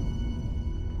 Okay.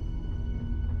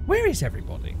 Where is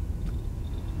everybody?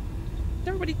 Is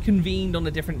everybody convened on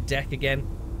a different deck again?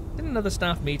 Did another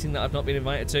staff meeting that I've not been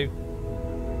invited to?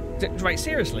 Right,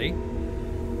 seriously?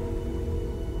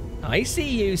 I see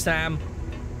you, Sam.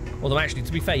 Although, actually,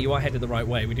 to be fair, you are headed the right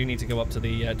way. We do need to go up to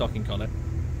the docking collar.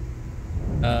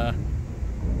 That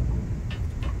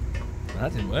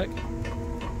didn't work.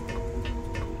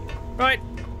 Right.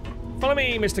 Follow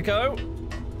me, Mr. Co.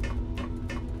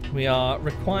 We are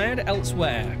required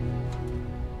elsewhere.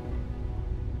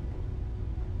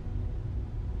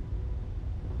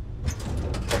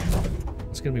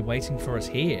 It's going to be waiting for us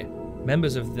here.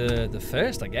 Members of the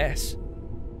first, I guess.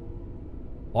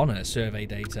 Honor survey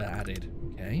data added.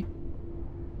 Okay.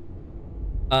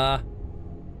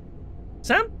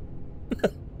 Sam?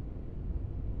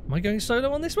 Am I going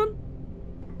solo on this one?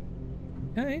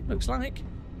 Okay, looks like.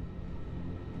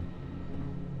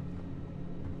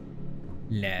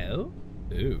 Hello?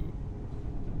 Ooh.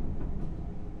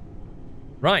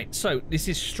 Right, so this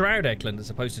is Stroud Eklund as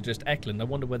opposed to just Eklund. I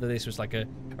wonder whether this was like a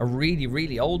really,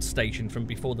 really old station from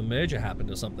before the merger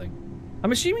happened or something.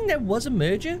 I'm assuming there was a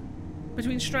merger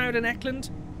between Stroud and Eklund?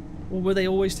 Or were they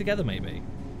always together, maybe?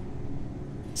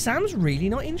 Sam's really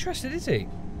not interested, is he?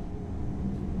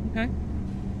 Okay.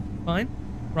 Fine.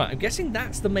 Right, I'm guessing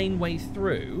that's the main way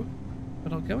through.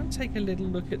 But I'll go and take a little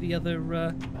look at the other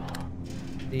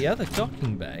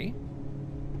docking bay.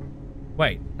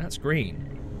 Wait, that's green.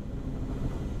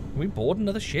 Can we board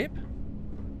another ship?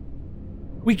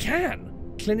 We can!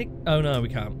 Clinic... Oh, no, we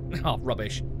can't. Oh,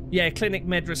 rubbish. Yeah, Clinic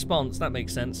Med Response. That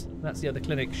makes sense. That's the other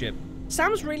Clinic ship.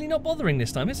 Sam's really not bothering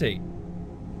this time, is he?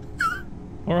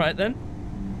 Alright, then.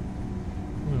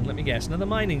 Let me guess. Another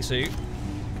mining suit.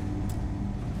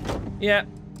 Yeah,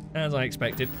 as I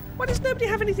expected. Why does nobody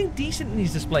have anything decent in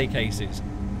these display cases?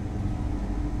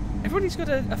 Everybody's got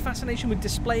a fascination with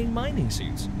displaying mining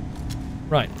suits.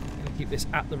 Right, I'm gonna keep this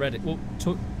at the Reddit.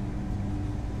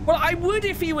 Well, I would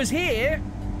if he was here.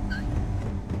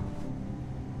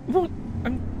 Well,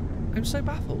 I'm so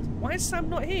baffled. Why is Sam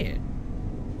not here?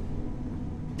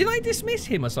 Did I dismiss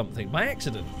him or something by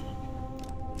accident?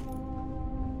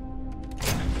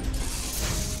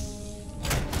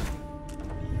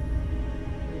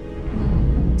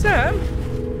 Sam?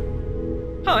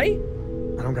 Hi?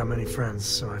 I don't got many friends,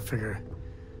 so I figure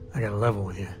I gotta level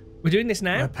with you. We're doing this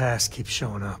now? My past keeps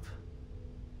showing up.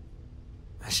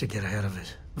 I should get ahead of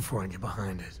it before I get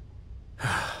behind it.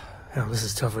 Hell, this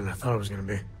is tougher than I thought it was gonna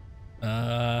be.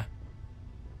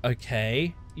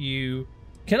 Okay.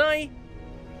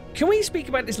 Can we speak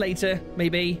about this later,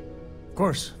 maybe? Of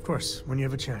course. When you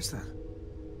have a chance, then.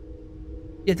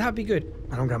 Yeah, that'd be good.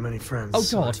 I don't got many friends. Oh,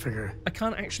 so God. I figure I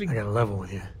can't actually... I gotta level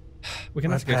with you. We're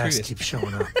gonna have to go through this. My past keeps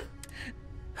showing up.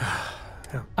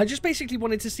 I just basically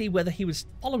wanted to see whether he was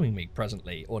following me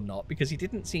presently or not, because he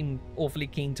didn't seem awfully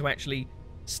keen to actually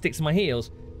stick to my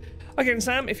heels. Okay, and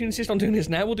Sam, if you insist on doing this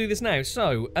now, we'll do this now.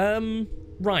 So,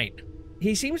 right.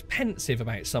 He seems pensive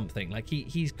about something. Like,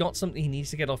 he's got something he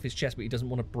needs to get off his chest, but he doesn't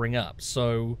want to bring up.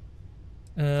 So,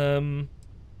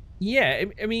 yeah,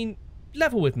 I mean,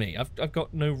 level with me. I've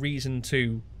got no reason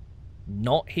to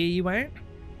not hear you out.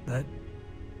 That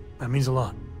means a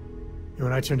lot.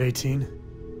 When I turned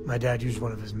 18, my dad used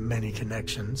one of his many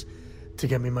connections to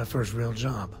get me my first real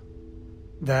job.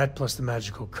 That, plus the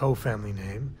magical co-family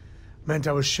name, meant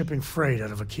I was shipping freight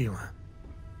out of Aquila.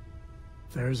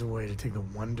 If there's a way to take the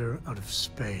wonder out of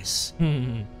space,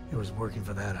 it was working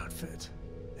for that outfit.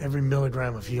 Every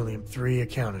milligram of helium-3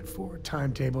 accounted for.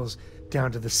 Timetables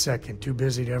down to the second. Too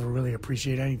busy to ever really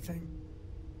appreciate anything.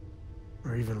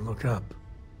 Or even look up.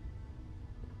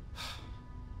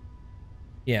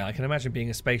 Yeah, I can imagine being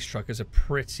a space truck is a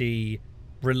pretty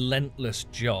relentless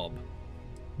job.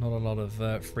 Not a lot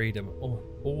of freedom. Oh,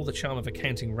 all the charm of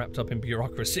accounting wrapped up in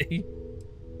bureaucracy.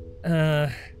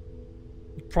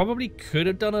 Probably could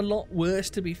have done a lot worse,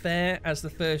 to be fair, as the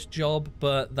first job,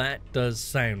 but that does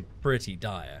sound pretty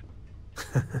dire.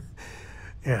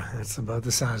 Yeah, that's about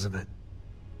the size of it.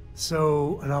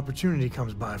 So, an opportunity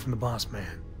comes by from the boss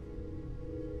man.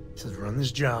 He says, run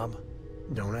this job,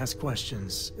 don't ask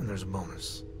questions, and there's a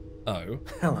bonus. Oh?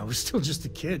 Hell, I was still just a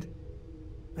kid.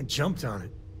 I jumped on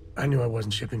it. I knew I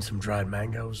wasn't shipping some dried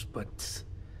mangoes, but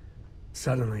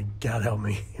suddenly, God help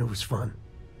me, it was fun.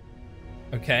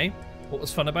 Okay. What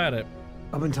was fun about it?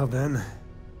 Up until then,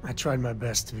 I tried my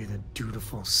best to be the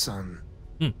dutiful son.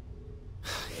 I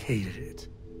hated it.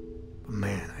 But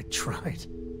man, I tried.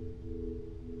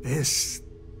 This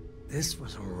This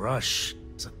was a rush.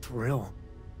 It's a thrill.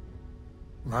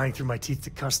 Lying through my teeth to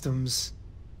customs,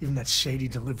 even that shady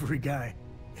delivery guy.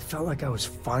 It felt like I was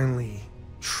finally,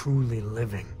 truly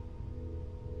living.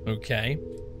 Okay.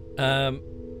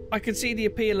 I could see the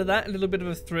appeal of that. A little bit of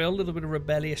a thrill, a little bit of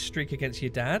rebellious streak against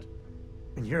your dad.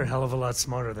 And you're a hell of a lot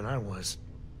smarter than I was.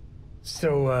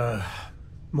 So,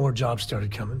 more jobs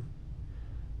started coming.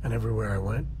 And everywhere I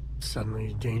went,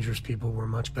 suddenly dangerous people were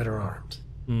much better armed.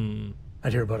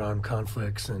 I'd hear about armed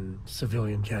conflicts and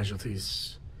civilian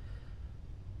casualties.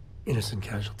 Innocent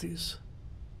casualties.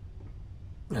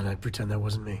 And I'd pretend that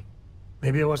wasn't me.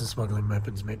 Maybe I wasn't smuggling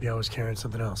weapons, maybe I was carrying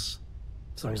something else.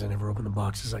 As long as I never open the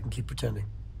boxes, I can keep pretending.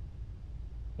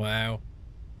 Wow.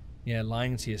 Yeah,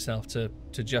 lying to yourself to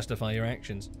justify your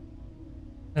actions.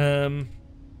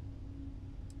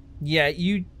 Yeah,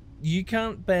 you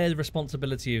can't bear the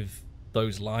responsibility of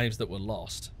those lives that were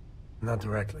lost. Not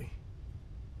directly.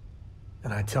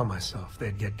 And I'd tell myself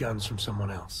they'd get guns from someone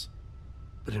else.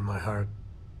 But in my heart,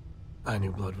 I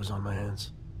knew blood was on my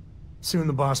hands. Soon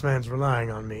the boss man's relying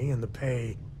on me, and the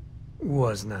pay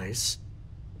was nice.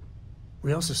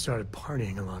 We also started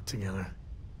partying a lot together.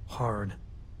 Hard.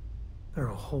 There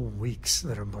are whole weeks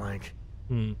that are blank.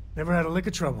 Never had a lick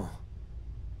of trouble.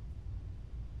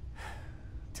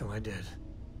 Till I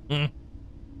did.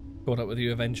 Caught up with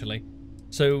you eventually.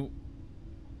 So,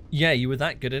 yeah, you were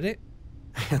that good at it?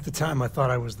 At the time, I thought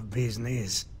I was the bee's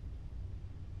knees.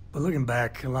 But looking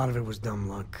back, a lot of it was dumb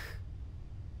luck.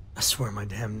 I swear my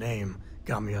damn name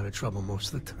got me out of trouble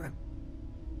most of the time.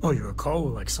 Oh, you're a Cole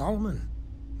like Solomon?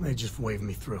 They just waved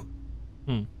me through.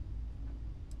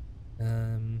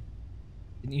 Didn't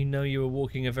you know you were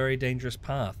walking a very dangerous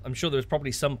path? I'm sure there was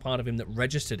probably some part of him that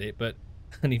registered it, but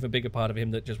an even bigger part of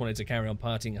him that just wanted to carry on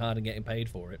partying hard and getting paid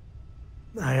for it.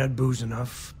 I had booze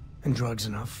enough, and drugs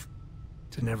enough,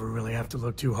 to never really have to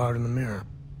look too hard in the mirror.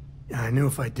 I knew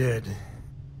if I did,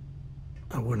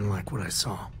 I wouldn't like what I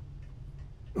saw.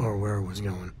 Or where it was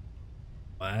going.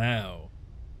 Wow.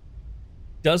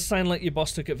 Does sound like your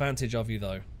boss took advantage of you,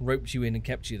 though. Roped you in and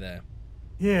kept you there.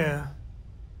 Yeah,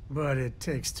 but it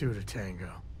takes two to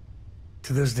tango.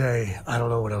 To this day, I don't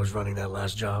know what I was running that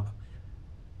last job.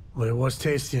 But it was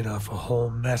tasty enough, a whole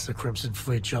mess of Crimson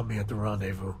Fleet jumped me at the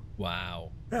rendezvous.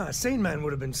 Wow. Yeah, a sane man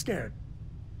would have been scared.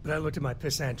 But I looked at my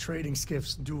pissant trading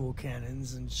skiff's dual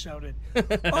cannons and shouted,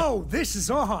 "Oh, this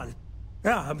is on!"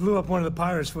 Yeah, I blew up one of the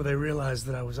pirates before they realized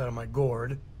that I was out of my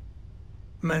gourd.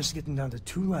 I managed to get them down to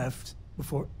 2 left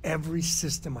before every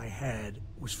system I had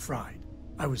was fried.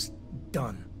 I was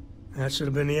done. And that should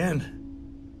have been the end.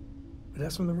 But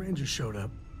that's when the Rangers showed up.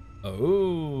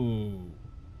 Oh.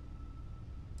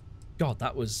 God,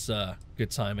 that was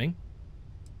good timing.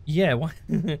 Yeah, why?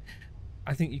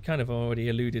 I think you kind of already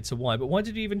alluded to why, but why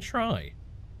did you even try?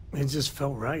 It just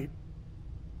felt right.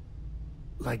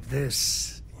 Like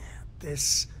this.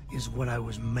 This is what I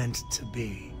was meant to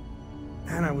be.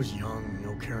 And I was young,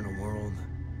 no care in the world.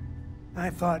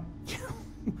 I thought,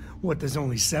 what, there's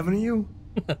only 7 of you?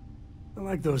 I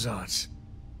like those odds.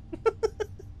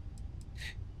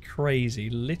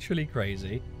 Crazy, literally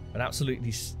crazy. But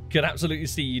could absolutely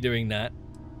see you doing that.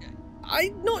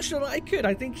 I'm not sure that I could.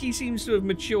 I think he seems to have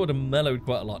matured and mellowed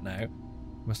quite a lot now.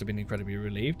 Must have been incredibly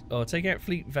relieved. Oh, taking out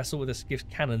fleet vessel with a skiff's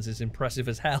cannons is impressive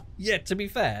as hell. Yeah, to be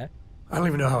fair. I don't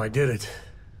even know how I did it.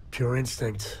 Pure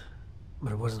instinct.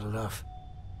 But it wasn't enough.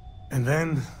 And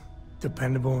then,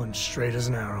 dependable and straight as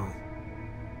an arrow,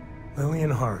 Lillian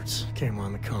Hart came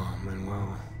on the comm, and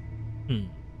well...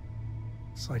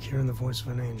 It's like hearing the voice of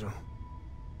an angel.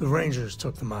 The Rangers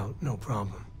took them out, no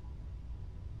problem.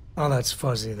 All that's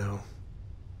fuzzy, though.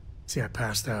 See, I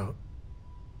passed out.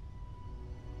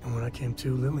 And when I came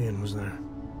to, Lillian was there.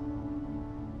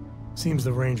 Seems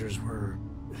the Rangers were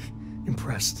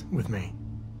impressed with me.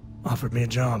 Offered me a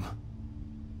job.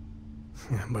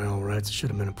 Yeah, by all rights, it should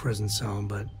have been a prison cell,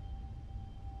 but...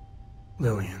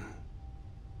 Lillian...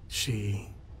 she...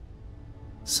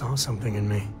 saw something in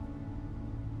me.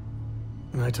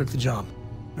 And I took the job.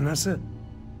 And that's it.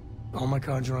 All my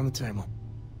cards are on the table.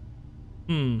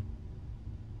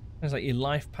 It's like your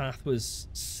life path was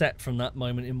set from that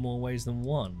moment in more ways than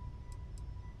one.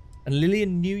 And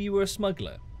Lillian knew you were a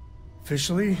smuggler?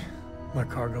 Officially, my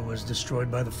cargo was destroyed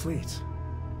by the fleet.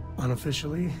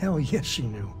 Unofficially, hell yes she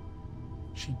knew.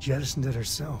 She jettisoned it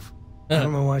herself. I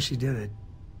don't know why she did it,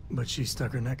 but she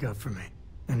stuck her neck out for me.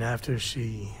 And after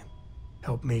she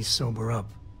helped me sober up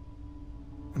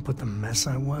and put the mess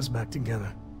I was back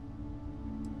together.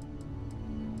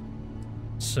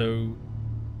 So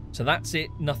that's it,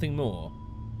 nothing more?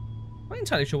 I'm not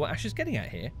entirely sure what Ash is getting at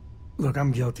here. Look,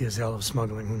 I'm guilty as hell of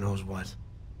smuggling who knows what.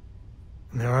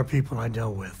 And there are people I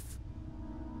dealt with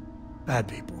Bad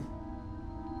people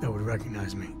that would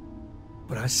recognize me.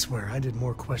 But I swear I did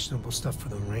more questionable stuff for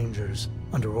the Rangers,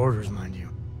 under orders, mind you,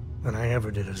 than I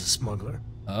ever did as a smuggler.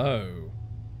 Oh.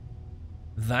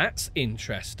 That's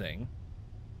interesting.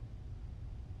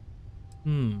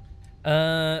 You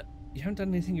haven't done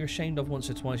anything you're ashamed of once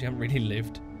or twice. You haven't really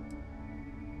lived.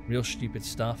 Real stupid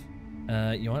stuff.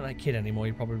 You aren't that kid anymore.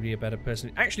 You're probably a better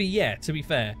person. Actually, yeah, to be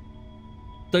fair,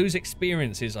 those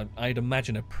experiences, I'd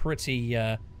imagine, are pretty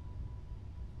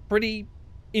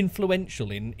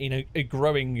influential in a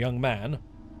growing young man.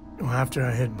 Well, after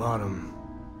I hit bottom,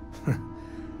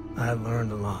 I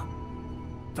learned a lot.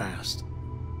 Fast.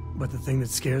 But the thing that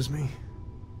scares me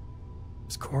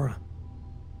is Cora.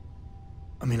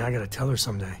 I mean, I gotta tell her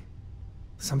someday.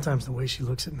 Sometimes the way she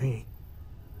looks at me,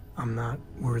 I'm not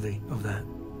worthy of that.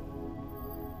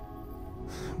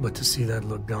 But to see that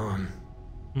look gone...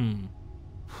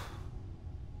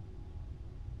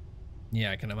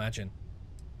 Yeah, I can imagine.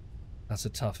 That's a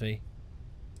toughie.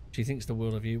 She thinks the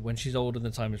world of you. When she's older, the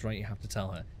time is right, you have to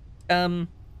tell her.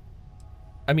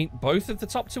 I mean, both of the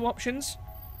top two options,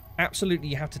 absolutely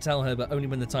you have to tell her, but only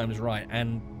when the time is right,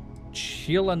 and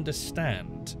she'll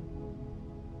understand.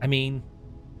 I mean,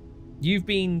 you've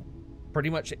been pretty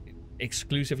much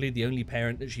exclusively the only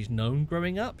parent that she's known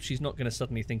growing up. She's not going to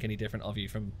suddenly think any different of you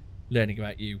from learning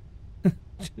about you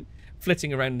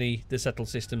flitting around the settled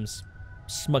systems,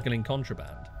 smuggling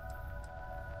contraband.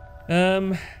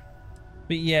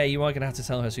 But yeah, you are going to have to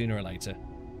tell her sooner or later.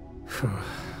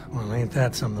 Well, ain't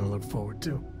that something to look forward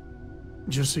to?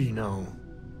 Just so you know,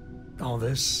 all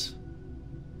this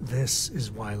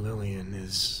is why Lillian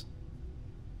is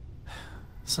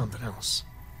something else.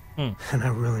 And I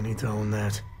really need to own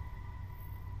that.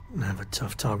 And have a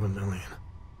tough talk with Lillian.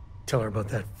 Tell her about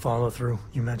that follow-through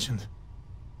you mentioned.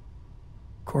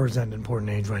 Cora's at an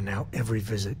important age right now. Every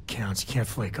visit counts. You can't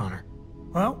flake on her.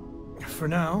 Well, for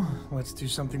now, let's do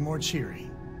something more cheery.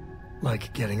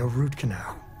 Like getting a root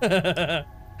canal.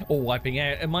 Or wiping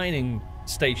out a mining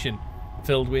station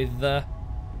filled with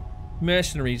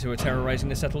mercenaries who are terrorizing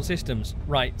the settled systems.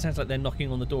 Right, sounds like they're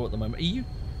knocking on the door at the moment. Are you...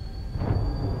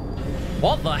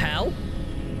 What the hell?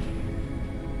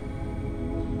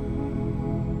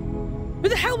 Who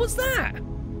the hell was that?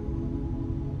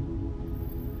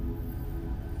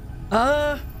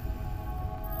 I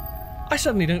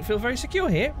suddenly don't feel very secure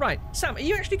here. Right, Sam, are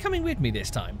you actually coming with me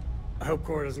this time? I hope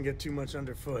Cora doesn't get too much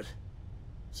underfoot.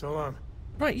 So long.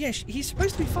 Right, yeah, he's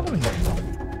supposed to be following me.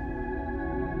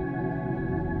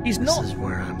 He's not. This is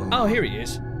where I belong. Oh, here he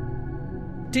is.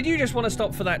 Did you just want to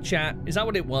stop for that chat? Is that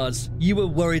what it was? You were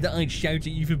worried that I'd shout at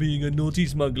you for being a naughty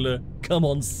smuggler. Come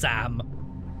on, Sam.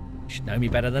 You should know me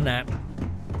better than that.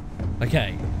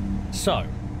 Okay, so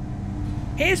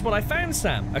here's what I found,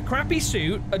 Sam. A crappy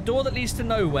suit, a door that leads to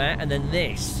nowhere, and then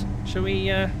this. Shall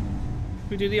we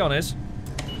do the honors?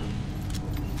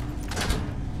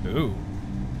 Ooh.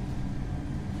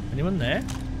 Anyone there?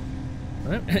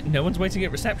 Well, no one's waiting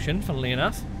at reception, funnily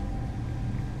enough.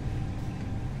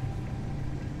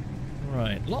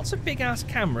 Right, lots of big-ass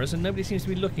cameras, and nobody seems to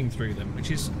be looking through them,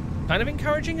 which is kind of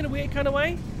encouraging in a weird kind of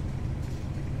way.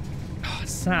 Oh,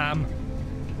 Sam.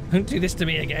 Don't do this to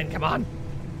me again, come on.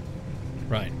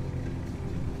 Right.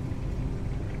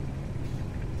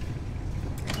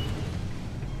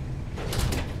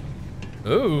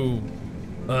 Ooh.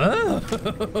 Oh.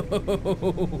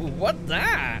 What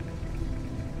that?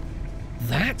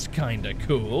 That's kind of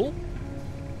cool.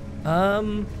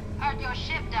 Heard your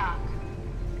ship, Doc.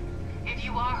 If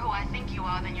you are who I think you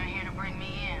are, then you're here to bring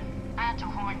me in. I had to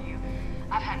warn you.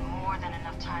 I've had more than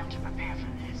enough time to prepare for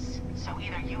this. So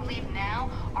either you leave now,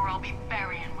 or I'll be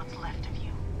burying what's left of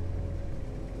you.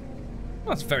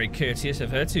 Well, that's very courteous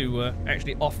of her to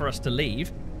actually offer us to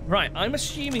leave. Right, I'm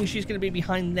assuming she's going to be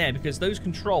behind there because those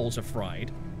controls are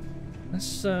fried.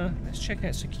 Let's check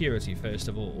out security first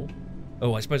of all.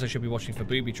 Oh, I suppose I should be watching for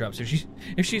booby traps.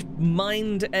 If she's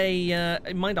mined a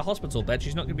hospital bed,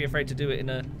 she's not going to be afraid to do it in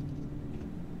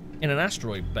an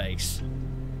asteroid base.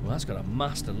 Well, that's got a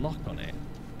master lock on it.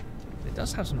 It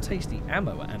does have some tasty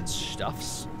ammo and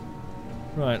stuffs.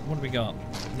 Right, what do we got?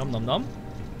 Nom nom nom.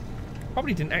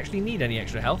 Probably didn't actually need any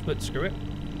extra health, but screw it.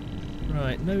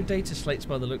 Right, no data slates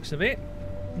by the looks of it.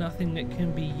 Nothing that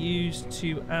can be used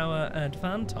to our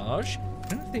advantage. I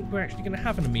don't think we're actually going to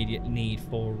have an immediate need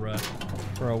for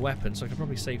a weapon, so I can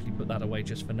probably safely put that away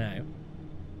just for now.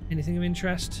 Anything of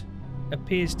interest?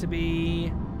 Appears to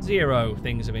be 0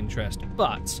 things of interest,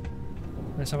 but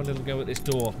let's have a little go at this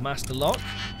door. Master lock.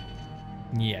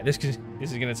 Yeah, this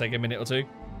is going to take a minute or two.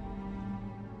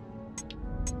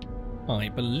 I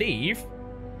believe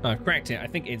I've cracked it. I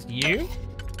think it's you.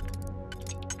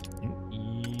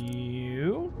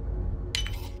 You.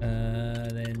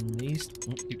 Then these...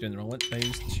 Oh, keep doing the wrong one.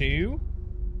 Those two.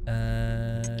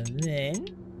 Then...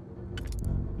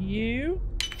 you.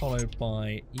 Followed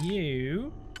by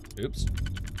you. Oops.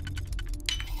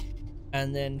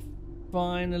 And then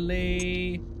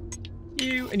finally...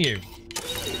 you and you.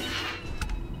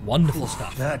 Wonderful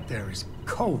stuff. That there is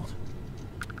cold.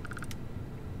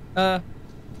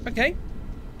 Okay.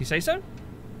 You say so?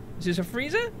 Is this a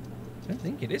freezer? I don't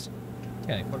think it is.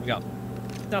 Okay, what have we got?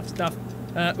 Stuff.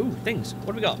 Ooh, things. What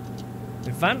have we got?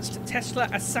 Advanced Tesla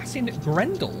Assassin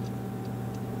Grendel.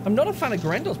 I'm not a fan of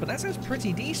Grendels, but that sounds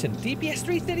pretty decent. DPS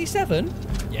 337?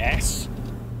 Yes.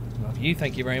 Love you,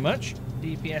 thank you very much.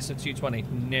 DPS of 220.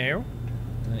 No.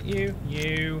 You.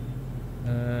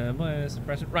 Where's the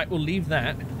present? Right, we'll leave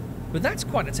that. But that's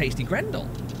quite a tasty Grendel.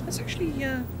 Let's actually,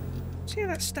 see how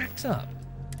that stacks up.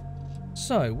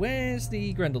 So, where's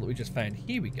the Grendel that we just found?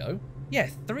 Here we go. Yeah,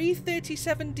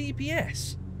 337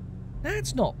 DPS.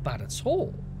 That's not bad at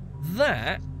all.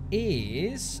 That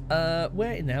is,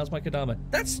 where in the hell's my Kodama?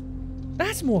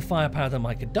 That's more firepower than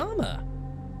my Kodama.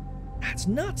 That's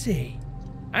nutty.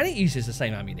 And it uses the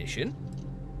same ammunition.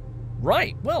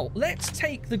 Right, well, let's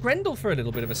take the Grendel for a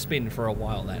little bit of a spin for a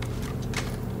while then.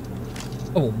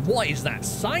 Oh, what is that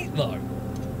sight, though?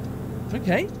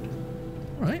 Okay.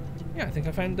 All right. Yeah, I think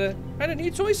I found a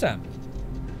new toy, Sam.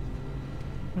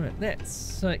 All right,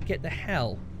 let's get the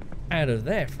hell out of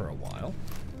there for a while.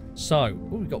 So,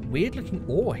 oh, we've got weird-looking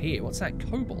ore here. What's that?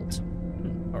 Cobalt.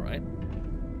 All right.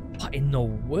 What in the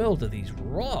world are these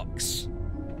rocks?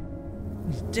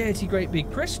 These dirty, great big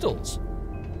crystals.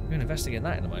 We're going to investigate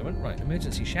that in a moment. Right,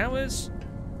 emergency showers.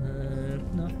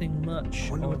 Nothing much.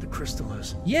 Wonder what the crystal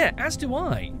is. Yeah, as do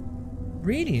I.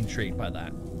 Really intrigued by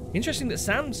that. Interesting that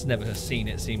Sam's never seen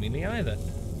it, seemingly, either.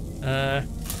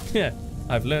 Yeah,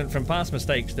 I've learned from past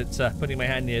mistakes that putting my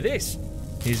hand near this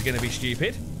is going to be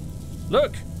stupid.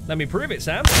 Look, let me prove it,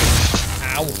 Sam.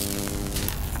 Ow.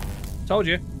 Told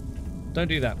you. Don't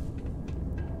do that.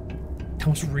 That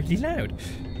was really loud.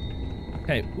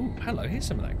 Okay, ooh, hello, here's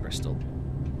some of that crystal.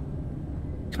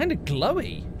 Kind of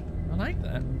glowy. I like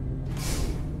that.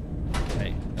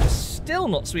 Okay, still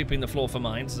not sweeping the floor for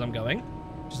mines as I'm going,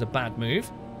 which is a bad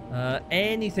move.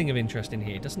 Anything of interest in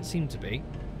here? Doesn't seem to be.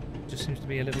 Just seems to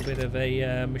be a little bit of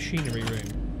a machinery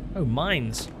room. Oh,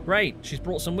 mines. Great. She's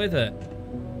brought some with her.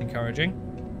 Encouraging.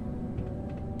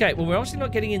 Okay, well, we're obviously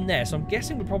not getting in there, so I'm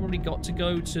guessing we've probably got to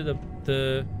go to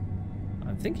the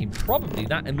I'm thinking probably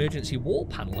that emergency wall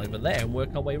panel over there and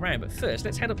work our way around. But first,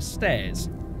 let's head upstairs.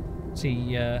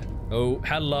 See, oh,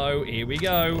 hello. Here we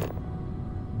go.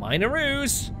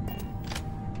 Minoraroos.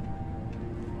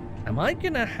 Am I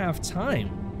going to have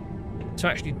time to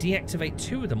actually deactivate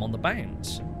 2 of them on the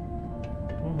bounce?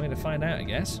 One way to find out, I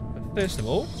guess. But first of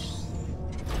all,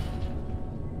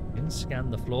 scan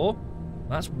the floor.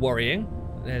 That's worrying.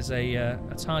 There's a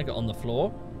target on the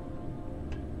floor.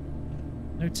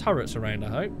 No turrets around, I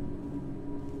hope.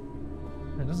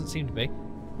 There doesn't seem to be.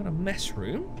 Got a mess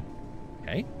room.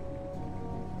 Okay.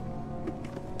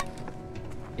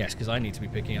 Yes, because I need to be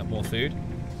picking up more food.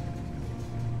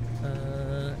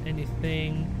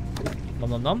 Anything? Nom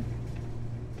nom nom.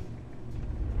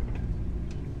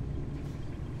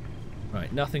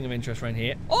 Right, nothing of interest around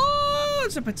here. Oh,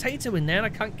 there's a potato in there and I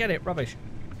can't get it. Rubbish.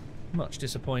 Much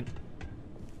disappoint.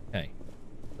 Okay.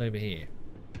 Over here.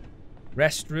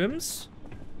 Restrooms.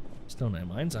 Still no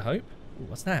mines, I hope. Ooh,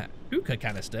 what's that? Hookah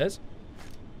canisters.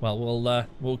 Well,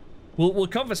 we'll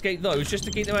confiscate those just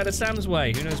to keep them out of Sam's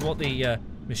way. Who knows what the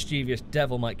mischievous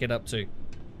devil might get up to.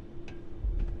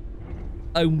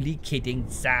 Only kidding,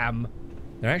 Sam.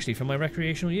 They're actually for my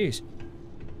recreational use.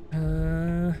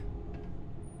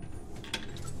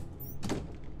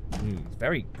 It's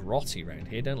very grotty around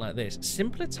here. Don't like this.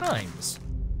 Simpler Times.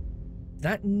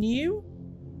 That new?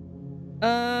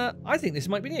 I think this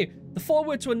might be new. The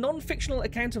foreword to a non-fictional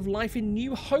account of life in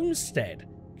New Homestead,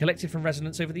 collected from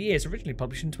residents over the years, originally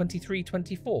published in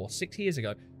 2324, 6 years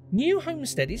ago. New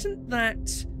Homestead, isn't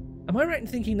that... Am I right in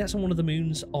thinking that's on one of the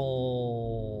moons of...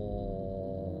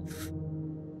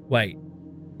 Wait.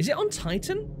 Is it on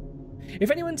Titan?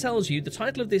 If anyone tells you the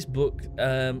title of this book...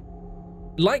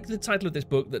 like the title of this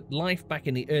book, that life back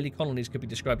in the early colonies could be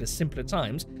described as simpler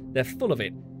times, they're full of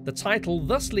it. The title,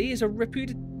 thusly, is a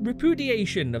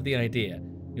repudiation of the idea.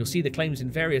 You'll see the claims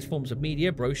in various forms of media,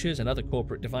 brochures, and other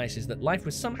corporate devices that life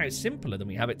was somehow simpler than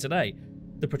we have it today.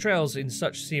 The portrayals in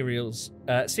such series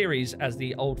as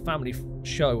the old family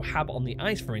show Hab on the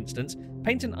Ice, for instance,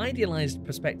 paint an idealized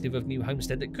perspective of New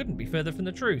Homestead that couldn't be further from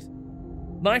the truth.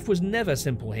 Life was never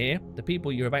simple here. The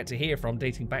people you're about to hear from,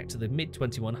 dating back to the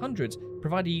mid-2100s,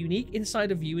 provide a unique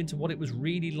insider view into what it was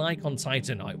really like on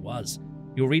Titan. It was.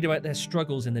 You'll read about their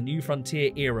struggles in the New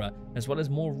Frontier era, as well as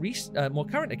more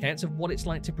current accounts of what it's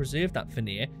like to preserve that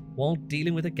veneer while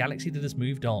dealing with a galaxy that has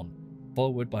moved on.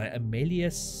 Forward by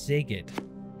Amelia Sigurd.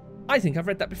 I think I've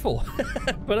read that before,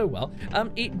 but oh well.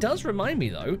 It does remind me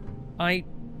though.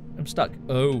 I'm stuck.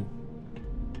 Oh.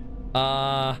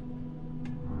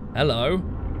 Hello.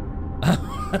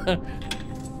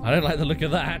 I don't like the look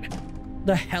of that.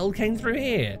 The hell came through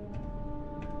here?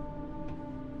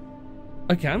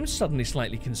 Okay, I'm suddenly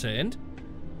slightly concerned.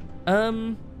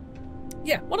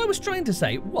 Yeah, what I was trying to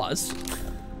say was...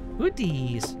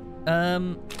 Goodies.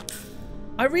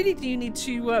 I really do need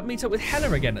to meet up with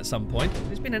Heller again at some point.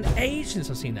 It's been an age since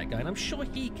I've seen that guy, and I'm sure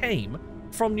he came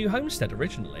from New Homestead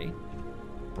originally.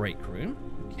 Break room.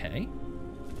 Okay.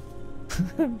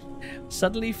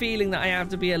 Suddenly feeling that I have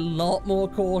to be a lot more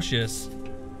cautious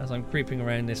as I'm creeping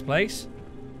around this place.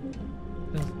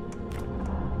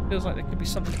 Feels like there could be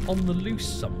something on the loose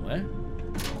somewhere.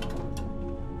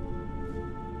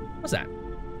 What's that?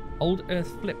 Old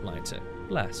Earth flip lighter.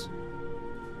 Bless.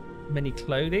 Many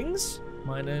clothings.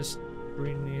 Miners.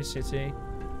 Green New City.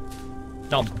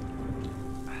 Dump.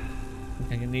 I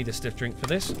think I need a stiff drink for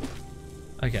this.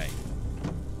 Okay.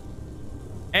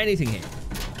 Anything here.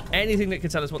 Anything that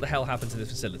could tell us what the hell happened to this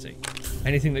facility.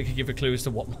 Anything that could give a clue as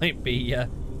to what might be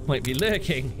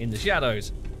lurking in the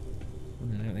shadows.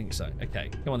 I don't think so. Okay,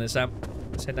 come on then, Sam.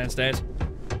 Let's head downstairs.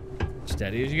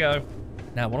 Steady as you go.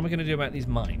 Now, what am I going to do about these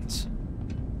mines?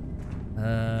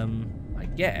 I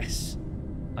guess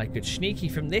I could sneaky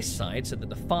from this side so that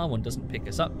the far one doesn't pick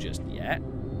us up just yet.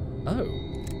 Oh.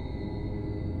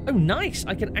 Oh, nice.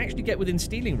 I can actually get within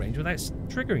stealing range without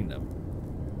triggering them.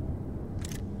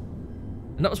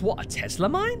 And that was what, a Tesla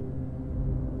mine?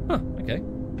 Huh, okay.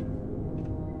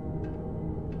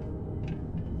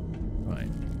 Right.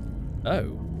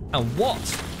 Oh. And what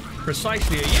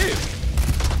precisely are you?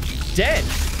 Dead.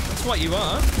 That's what you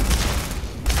are.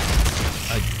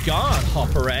 A guard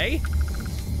hopper, eh?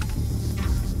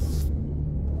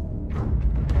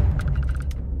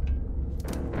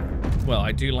 Well,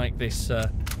 I do like this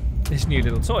this new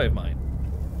little toy of mine.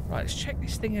 Right, let's check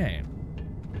this thing out.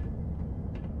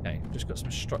 Okay, just got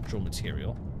some structural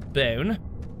material. Bone.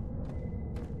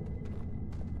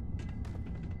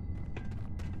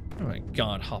 Alright,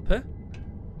 guard hopper.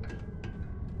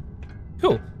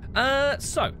 Cool.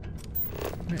 So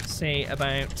let's see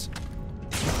about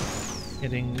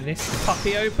getting this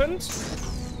puppy opened.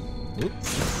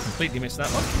 Oops, completely missed that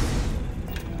one.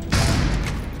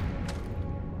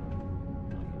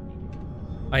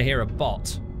 I hear a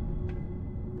bot.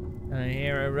 I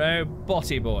hear a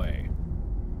robotty boy.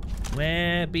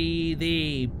 Where be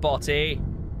thee, botty?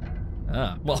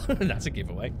 Ah, well, that's a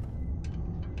giveaway.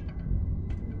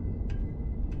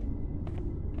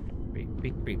 Beep,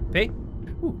 beep, beep, beep.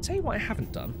 Ooh, tell you what I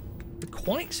haven't done for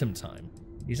quite some time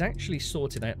is actually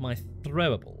sorted out my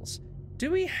throwables.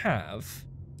 Do we have...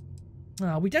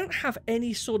 we don't have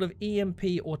any sort of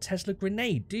EMP or Tesla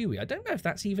grenade, do we? I don't know if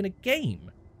that's even a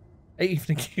game. Is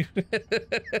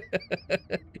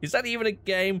that even a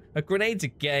game? A grenade's a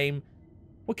game.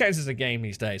 What counts as a game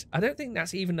these days? I don't think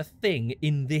that's even a thing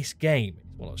in this game,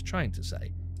 is what I was trying to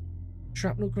say.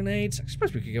 Shrapnel grenades? I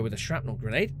suppose we could go with a shrapnel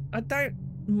grenade. I doubt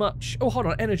much... Oh, hold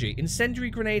on. Energy.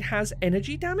 Incendiary grenade has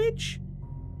energy damage?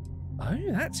 Oh,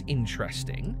 that's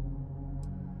interesting.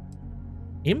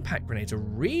 Impact grenades are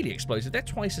really explosive. They're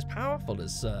twice as powerful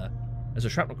as a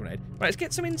shrapnel grenade. Right, let's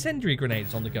get some incendiary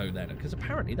grenades on the go then, because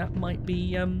apparently that might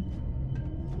be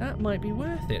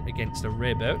worth it against a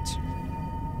rowboat.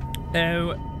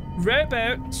 Oh,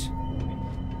 rowboat.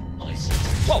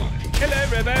 Whoa, hello,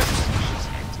 rowboat.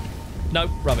 No,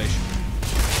 rubbish.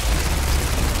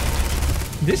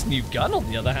 This new gun, on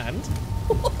the other hand,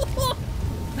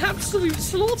 absolute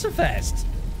slaughterfest.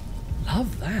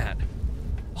 Love that.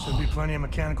 Should be plenty of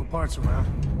mechanical parts around.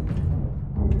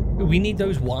 We need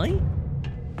those. Why?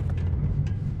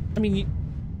 I mean,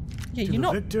 you're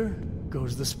not. Victor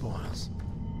goes the spoils.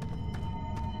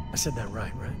 I said that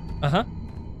right? Uh-huh.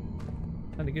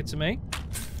 Sounded good to me.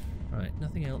 Right,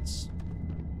 nothing else.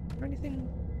 Is there anything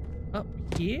up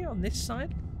here on this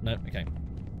side? No, okay.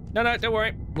 No, don't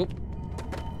worry. Whoop.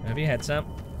 Over your head, Sam.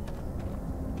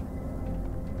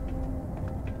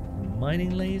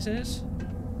 Mining lasers.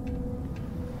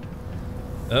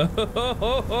 Oh, ho, ho,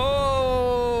 ho,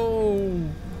 ho.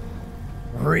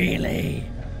 Really?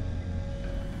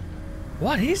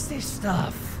 What is this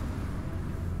stuff?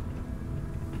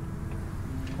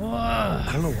 Whoa. I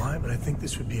don't know why, but I think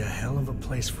this would be a hell of a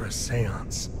place for a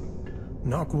seance.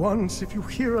 Knock once if you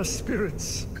hear us,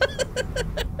 spirits.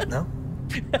 No?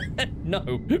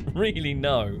 No, really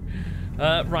no.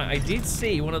 Right, I did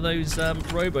see one of those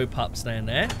robo-pups down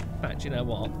there. In fact, you know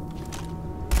what?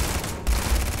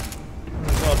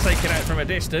 Well, take it out from a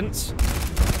distance.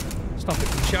 Stop it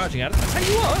from charging at us. I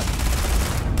tell you what,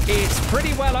 it's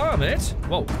pretty well armoured.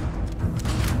 Whoa.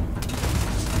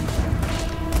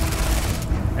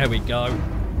 There we go.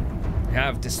 We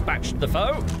have dispatched the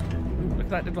foe. Ooh, look at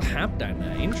that little hab down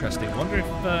there. Interesting. Wonder if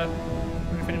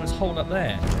anyone's holed up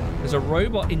there. There's a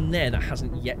robot in there that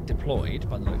hasn't yet deployed,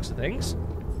 by the looks of things.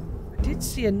 I did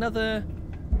see another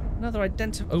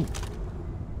Oh.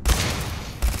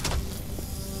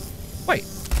 Wait.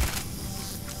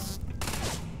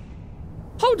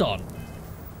 Hold on.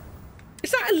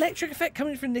 Is that electric effect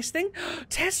coming from this thing?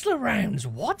 Tesla rounds,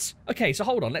 what? Okay, so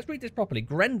hold on, let's read this properly.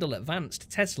 Grendel Advanced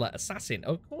Tesla Assassin.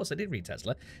 Oh, of course, I did read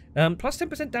Tesla. Plus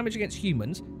 10% damage against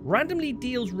humans, randomly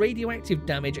deals radioactive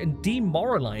damage and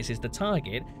demoralizes the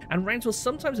target, and rounds will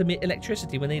sometimes emit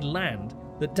electricity when they land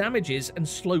that damages and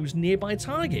slows nearby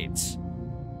targets.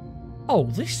 Oh,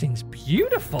 this thing's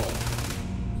beautiful.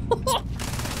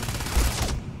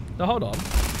 So hold on.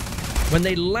 When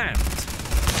they land...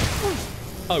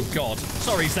 Oh God,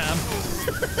 sorry Sam.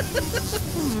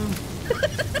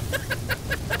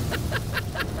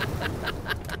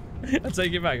 I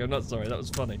take it back, I'm not sorry, that was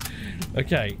funny.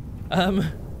 Okay, tell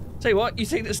you what, you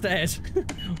take the stairs.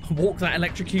 Walk that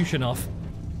electrocution off.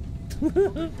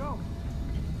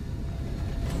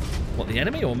 What, the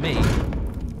enemy or me?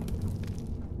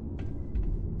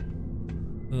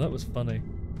 Oh, that was funny.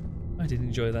 I did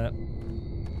enjoy that.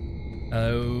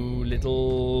 Oh,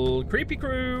 little creepy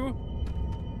crew.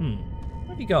 Where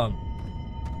have you gone?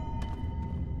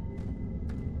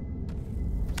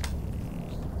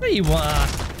 There you are.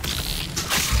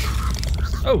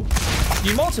 Oh,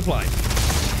 you multiplied.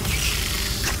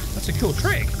 That's a cool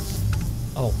trick.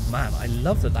 Oh man, I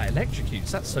love that electrocutes.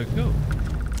 That's so cool.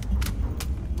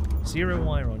 0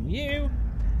 wire on you.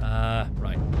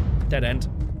 Right. Dead end.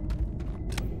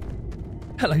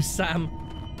 Hello, Sam.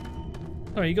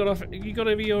 Oh, you got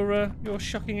over your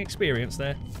shocking experience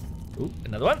there. Ooh,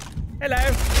 another one. Hello.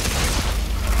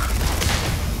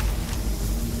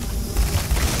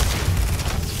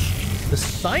 The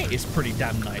sight is pretty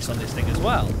damn nice on this thing as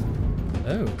well.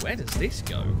 Oh, where does this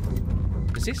go?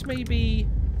 Is this maybe...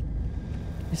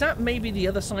 Is that maybe the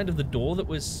other side of the door that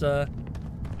was...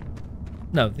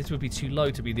 No, this would be too low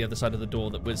to be the other side of the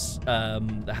door that was...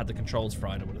 that had the controls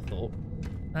fried, I would have thought.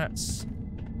 That's...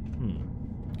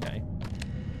 Okay.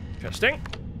 Interesting.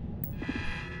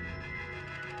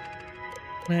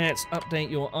 Let's update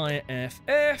your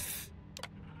IFF.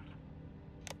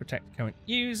 Protect current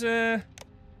user.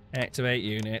 Activate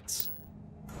units.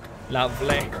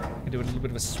 Lovely. Can do a little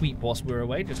bit of a sweep whilst we're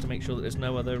away, just to make sure that there's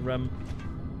no other... Why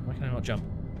can I not jump?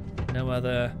 No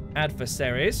other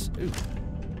adversaries. Ooh.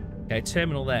 Okay,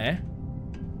 terminal there.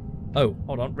 Oh,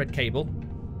 hold on. Red cable.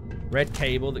 Red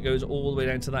cable that goes all the way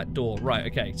down to that door. Right,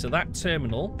 okay. So that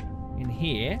terminal in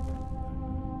here.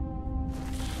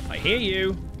 I hear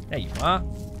you. There you are.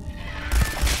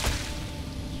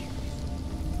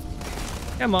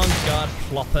 Come on, guard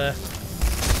plopper.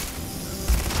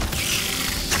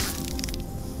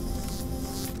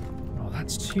 Oh,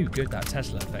 that's too good, that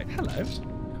Tesla effect. Hello.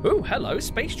 Ooh, hello.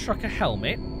 Space trucker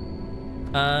helmet.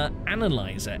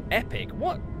 Analyzer. Epic.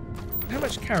 What? How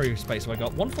much carrier space have I got?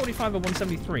 145 or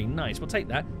 173. Nice. We'll take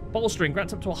that. Bolstering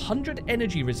grants up to 100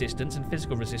 energy resistance and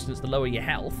physical resistance to lower your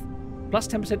health. Plus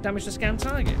 10% damage to scan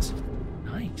targets.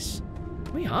 Nice.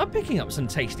 We are picking up some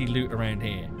tasty loot around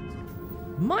here.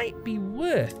 Might be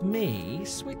worth me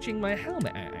switching my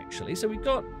helmet out, actually. So we've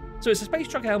got... So it's a space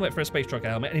trucker helmet for a space trucker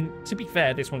helmet. And to be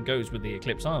fair, this one goes with the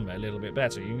Eclipse armor a little bit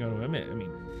better. You got to admit. I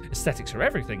mean, aesthetics are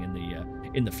everything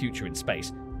in the future in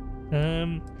space.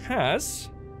 Has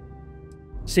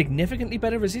significantly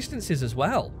better resistances as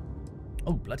well.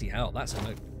 Oh, bloody hell. That's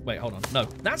a... Wait, hold on. No,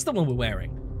 that's the one we're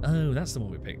wearing. Oh, that's the one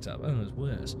we picked up. Oh, it's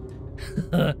worse.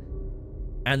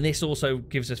 And this also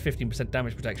gives us 15%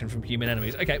 damage protection from human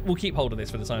enemies. Okay, we'll keep hold of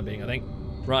this for the time being, I think.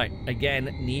 Right, again,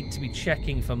 need to be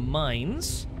checking for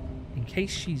mines in case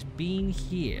she's been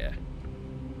here.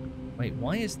 Wait,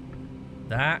 why is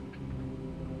that?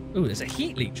 Oh, there's a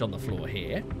heat leech on the floor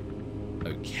here.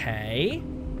 Okay.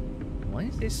 Why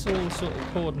is this all sort of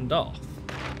cordoned off?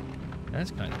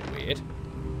 That's kind of weird.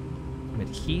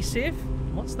 Adhesive?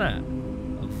 What's that?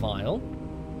 A vial.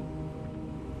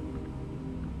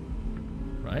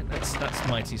 Right, that's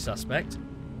mighty suspect.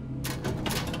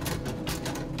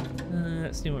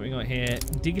 Let's see what we got here.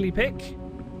 Diggly pick.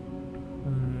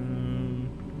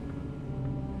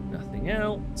 Nothing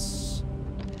else.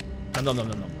 Nom nom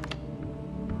nom nom.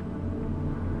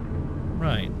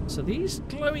 Right, so these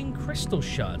glowing crystal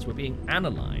shards were being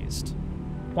analysed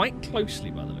quite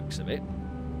closely by the looks of it.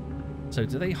 So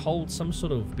do they hold some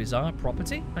sort of bizarre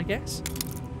property, I guess?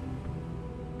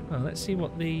 Well, let's see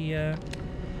what the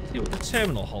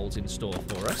terminal holds in store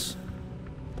for us.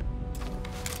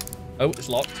 Oh, it's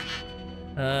locked.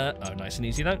 Oh, nice and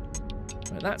easy though.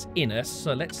 Right, that's inner,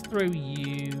 so let's throw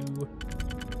you...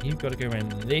 You've got to go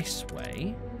around this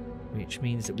way, which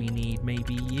means that we need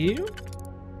maybe you.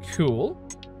 Cool.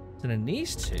 So then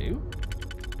these two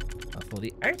are for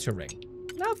the outer ring.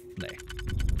 Lovely.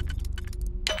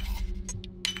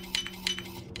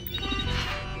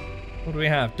 What do we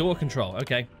have? Door control.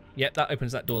 Okay. Yep, that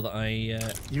opens that door that I...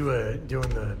 You, doing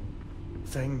the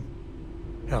thing?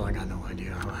 Hell, I got no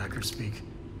idea how hackers speak.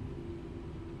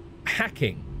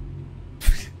 Hacking.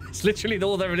 It's literally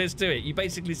all there is to it. You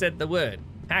basically said the word.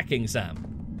 Hacking, Sam.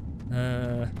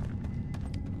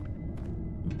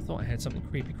 I thought I heard something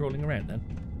creepy crawling around then.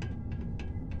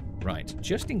 Right,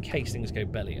 just in case things go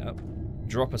belly up,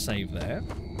 drop a save there.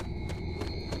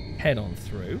 Head on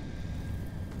through.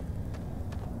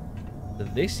 So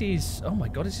this is... Oh my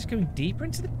god, is this going deeper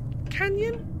into the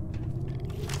canyon?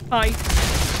 Hi.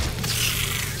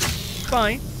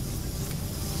 Bye.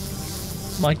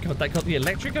 My god, that got the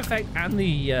electric effect and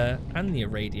the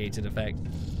irradiated effect.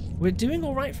 We're doing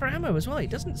all right for ammo as well.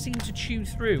 It doesn't seem to chew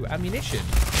through ammunition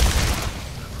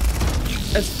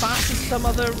as fast as some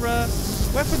other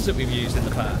weapons that we've used in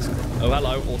the past. Oh,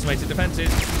 hello, automated defenses.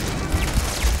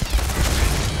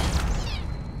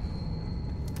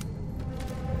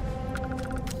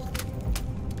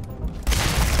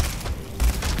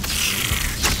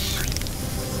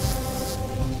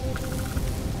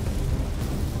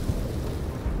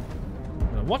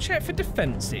 Watch out for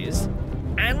defenses,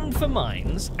 and for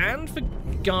mines, and for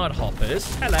guard hoppers.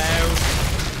 Hello.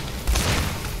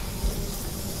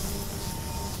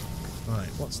 Right,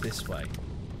 what's this way?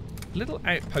 Little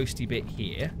outposty bit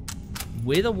here,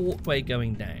 with a walkway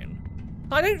going down.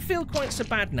 I don't feel quite so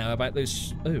bad now about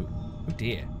those... Oh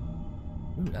dear.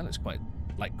 Ooh, that looks quite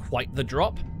the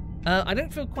drop. I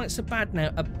don't feel quite so bad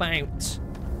now about...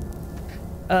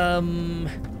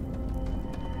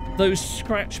 those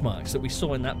scratch marks that we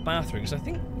saw in that bathroom, because I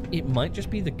think it might just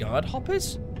be the guard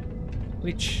hoppers,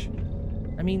 which,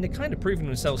 I mean, they're kind of proving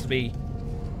themselves to be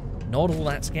not all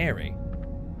that scary.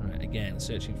 All right, again,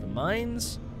 searching for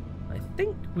mines. I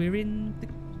think we're in the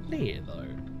clear, though.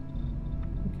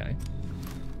 Okay.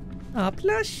 Ah,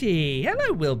 plushie.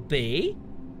 Hello, Will B.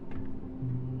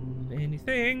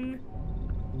 Anything?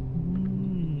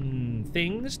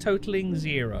 Things totaling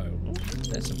 0. Oh,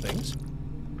 there's some things.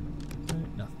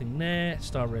 Nothing there.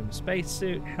 Staroom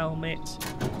spacesuit, helmet.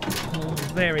 All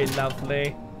very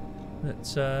lovely.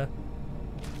 That's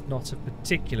not of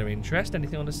particular interest.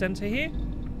 Anything on the center here?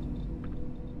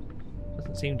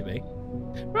 Doesn't seem to be.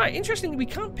 Right, interestingly, we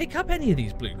can't pick up any of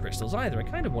these blue crystals either. I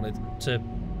kind of wanted to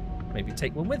maybe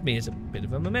take one with me as a bit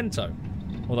of a memento.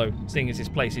 Although, seeing as this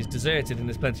place is deserted and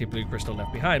there's plenty of blue crystal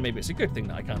left behind, maybe it's a good thing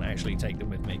that I can't actually take them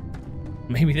with me.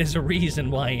 Maybe there's a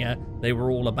reason why they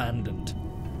were all abandoned.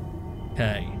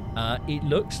 Okay, it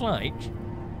looks like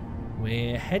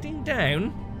we're heading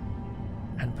down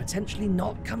and potentially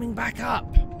not coming back up.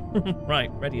 Right,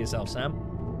 ready yourself, Sam.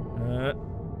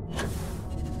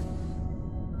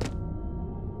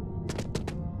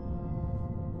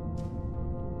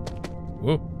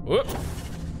 Whoa, whoa.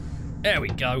 There we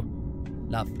go.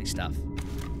 Lovely stuff.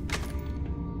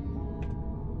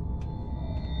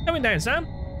 Coming down, Sam.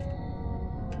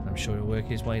 I'm sure he'll work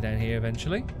his way down here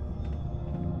eventually.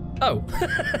 Oh.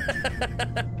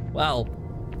 Well,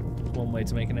 one way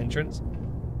to make an entrance.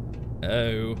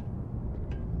 Oh.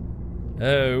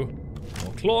 Oh.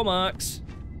 More claw marks.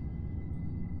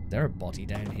 Is there a body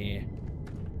down here?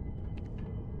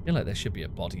 I feel like there should be a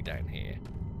body down here.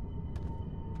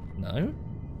 No?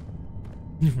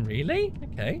 Really?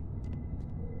 Okay.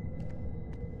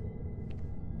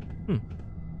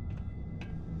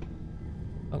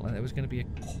 Felt like there was going to be a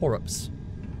corpse.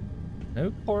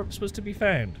 No corpse was to be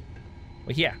found.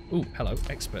 Well, yeah. Ooh, hello.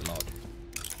 Expert log.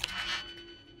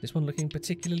 This one looking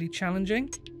particularly challenging.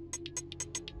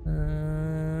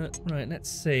 Right, let's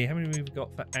see. How many we've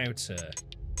got for outer?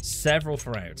 Several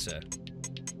for outer.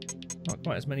 Not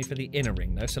quite as many for the inner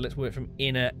ring, though, so let's work from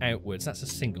inner outwards. That's a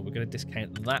single. We're going to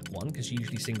discount that one, because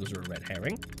usually singles are a red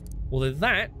herring. Although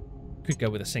that could go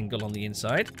with a single on the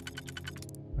inside.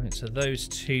 Right, so those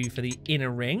two for the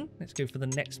inner ring. Let's go for the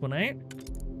next one out.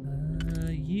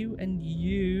 You and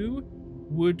you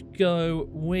would go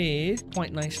with,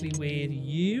 quite nicely with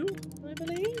you, I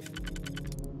believe.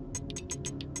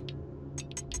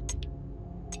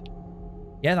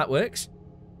 Yeah, that works.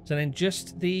 So So then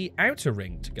just the outer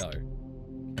ring to go.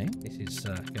 Okay, this is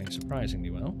going surprisingly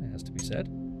well, it has to be said.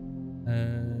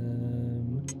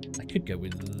 I could go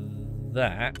with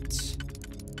that.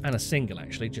 And a single,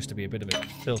 actually, just to be a bit of a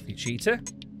filthy cheater.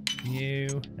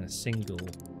 New, and a single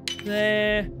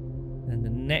there. And the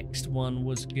next one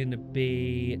was going to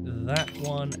be that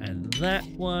one and that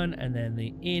one. And then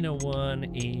the inner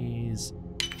one is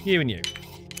you and you.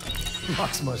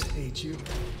 Locks must hate you.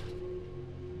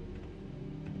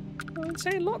 I'd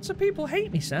say lots of people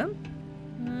hate me, Sam.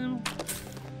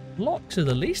 Locks are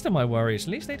the least of my worries. At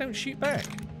least they don't shoot back.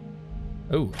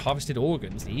 Oh, harvested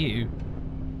organs. You.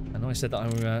 I know I said that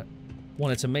I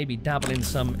wanted to maybe dabble in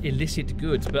some illicit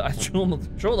goods, but I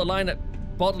draw the line at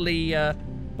bodily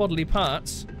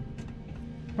parts.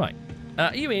 Right.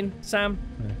 Are you in, Sam?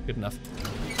 Good enough.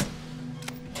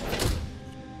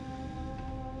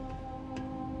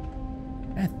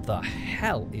 Where the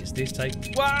hell is this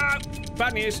taking? Wow!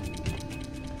 Bad news.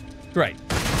 Great.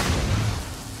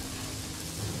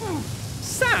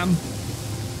 Sam!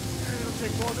 It'll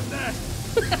take more than that.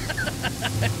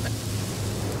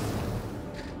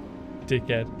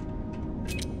 Dickhead.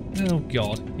 Oh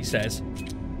God, he says.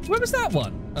 Where was that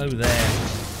one? Oh, there.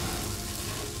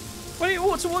 Why don't you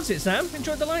walk towards it, Sam?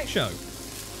 Enjoy the light show.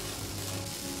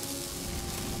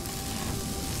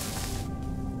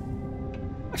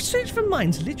 I've searched for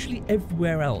mines literally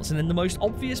everywhere else, and in the most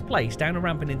obvious place, down a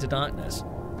ramp and into darkness,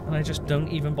 and I just don't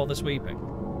even bother sweeping.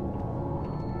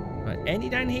 Right, any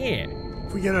down here?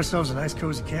 If we get ourselves a nice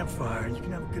cozy campfire, you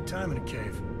can have a good time in a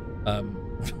cave.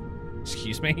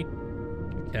 Excuse me?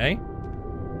 Okay.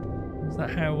 Is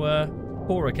that how,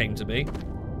 Cora came to be?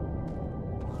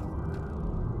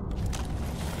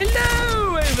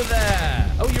 Hello, over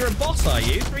there! Oh, you're a boss, are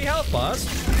you? 3 health bars?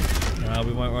 No,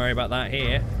 we won't worry about that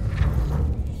here.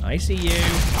 I see you.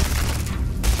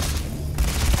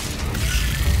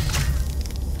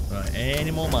 Right,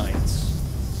 any more mines?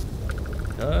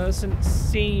 Doesn't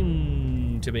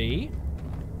seem to be.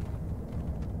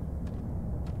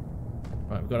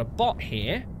 Right, we've got a bot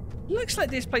here. Looks like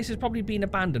this place has probably been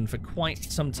abandoned for quite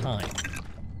some time.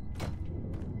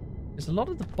 Because a lot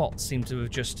of the bots seem to have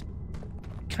just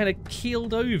kind of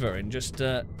keeled over and just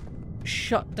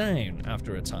shut down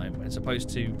after a time, as opposed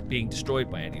to being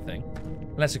destroyed by anything.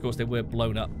 Unless, of course, they were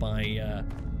blown up by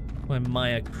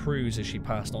Maya Cruz as she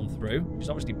passed on through. She's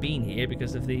obviously been here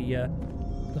because of the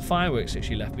fireworks that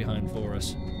she left behind for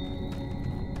us.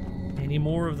 Any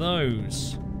more of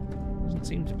those? Doesn't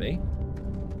seem to be.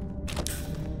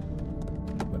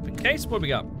 Weapon case, what do we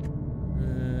got?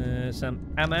 Some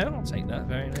ammo, I'll take that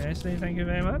very nicely, thank you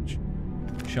very much.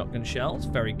 Shotgun shells,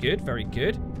 very good, very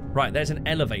good. Right, there's an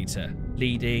elevator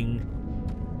leading...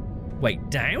 Wait,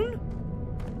 down?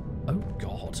 Oh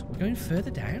God, we're going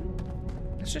further down?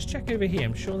 Let's just check over here.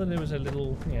 I'm sure that there was a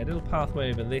little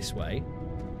pathway over this way.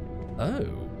 Oh,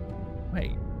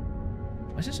 wait.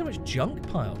 Why is there so much junk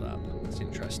piled up? That's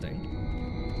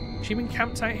interesting. Has she been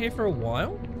camped out here for a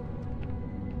while?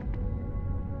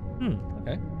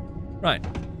 Okay. Right.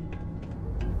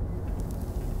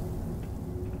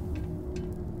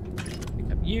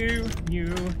 Pick up you.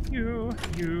 You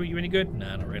any good?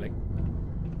 Nah, not really.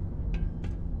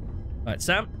 Right,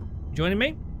 Sam, joining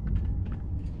me?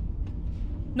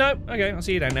 No, okay, I'll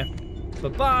see you down there.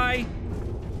 Bye-bye.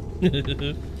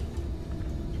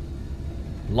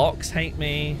 Locks hate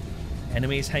me.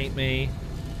 Enemies hate me.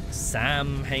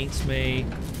 Sam hates me.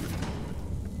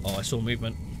 Oh, I saw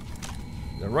movement.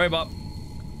 There's a robot.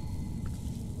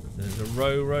 There's a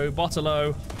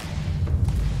robotalo.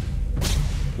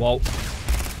 Whoa.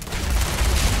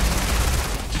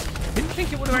 Didn't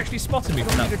think it would have actually spotted me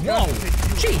from that. Whoa!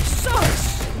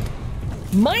 Jesus!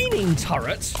 Mining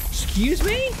turret? Excuse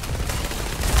me?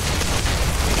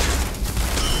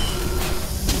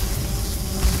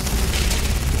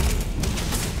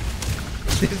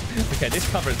 Okay, this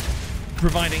cover is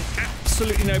providing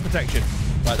absolutely no protection.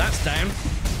 Right, that's down.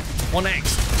 What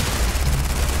next?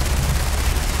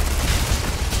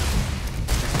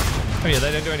 Oh yeah,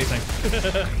 they don't do anything.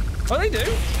 Oh, they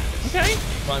do? Okay.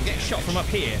 Right, I'm getting shot from up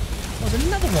here. There's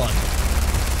another one.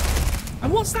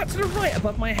 And what's that to the right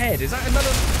above my head? Is that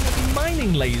another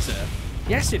mining laser?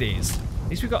 Yes, it is. At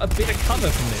least we've got a bit of cover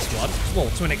from this one. Well,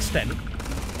 to an extent.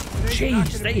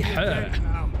 Jeez, they hurt.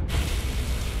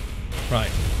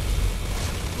 Right.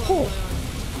 Oh.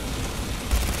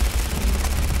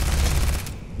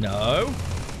 No.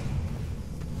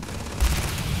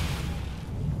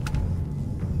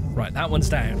 Right, that one's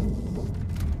down.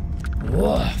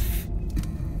 Woof.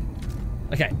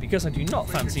 Okay, because I do not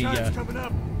fancy... What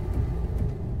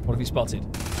have you spotted?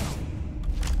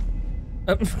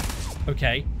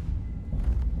 Okay.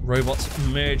 Robots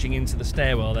merging into the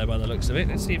stairwell there by the looks of it.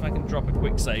 Let's see if I can drop a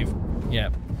quick save. Yeah,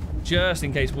 just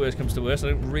in case worse comes to worse. I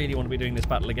don't really want to be doing this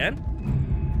battle again.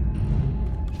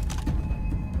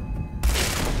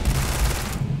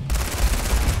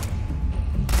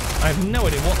 I have no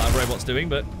idea what that robot's doing,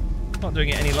 but not doing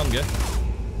it any longer.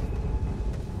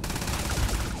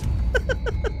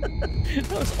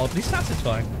 That was oddly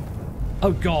satisfying.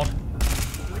 Oh god.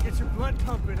 Get your blood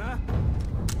pumping, huh?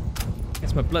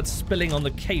 It's my blood spilling on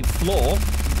the cave floor.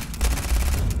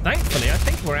 Thankfully, I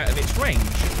think we're out of its range.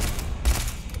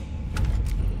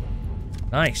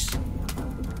 Nice.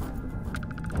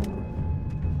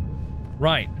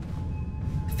 Right.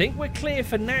 I think we're clear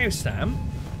for now, Sam.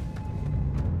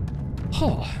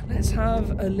 Oh, let's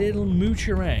have a little mooch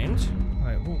around.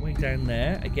 Right, all the way down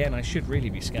there. Again, I should really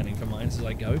be scanning for mines as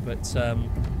I go, but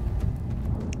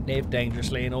live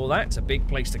dangerously and all that. It's a big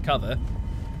place to cover.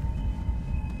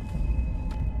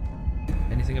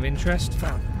 Anything of interest?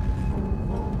 Where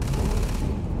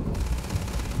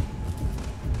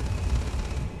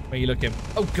are you looking?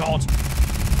 Oh, God!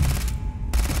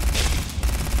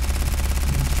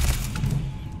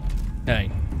 Okay.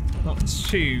 Not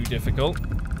too difficult.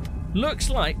 Looks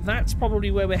like that's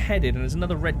probably where we're headed, and there's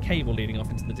another red cable leading off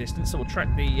into the distance, so we'll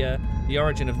track the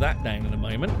origin of that down in a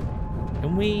moment.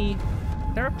 Can we...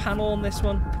 Is there a panel on this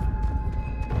one?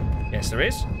 Yes, there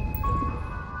is.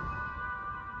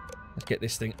 Let's get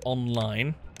this thing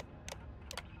online.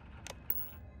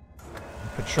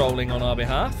 Patrolling on our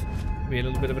behalf. Be a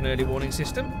little bit of an early warning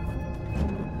system.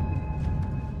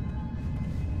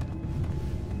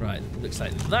 Right, looks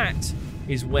like that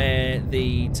is where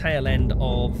the tail end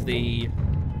of the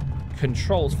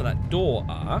controls for that door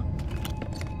are.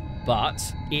 But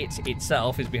it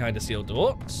itself is behind a sealed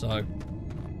door, so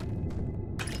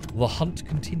the hunt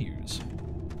continues.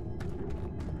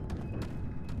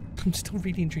 I'm still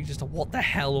really intrigued as to what the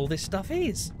hell all this stuff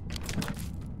is.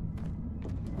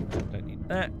 Don't need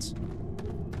that.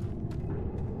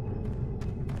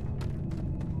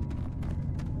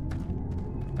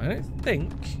 I don't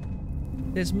think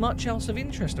there's much else of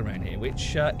interest around here,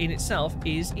 which in itself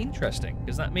is interesting,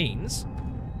 because that means...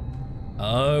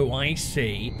 Oh, I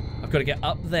see. I've got to get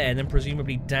up there and then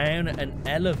presumably down an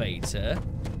elevator.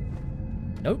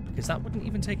 Nope, because that wouldn't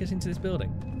even take us into this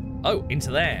building. Oh, into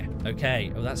there.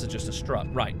 Okay. Oh, that's just a strut.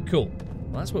 Right, cool.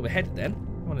 Well, that's where we're headed then.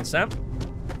 Come on in, Sam.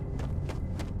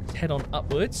 Let's head on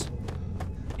upwards.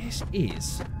 This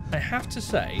is, I have to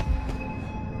say,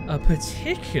 a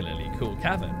particularly cool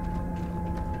cavern.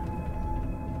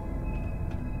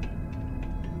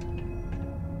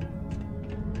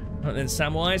 Right then,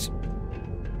 Samwise.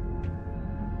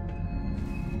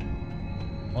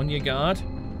 On your guard.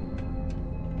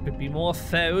 Could be more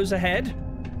foes ahead.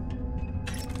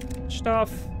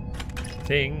 Stuff.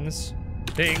 Things.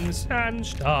 Things and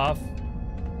stuff.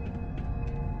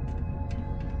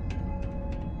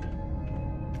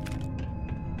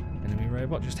 Enemy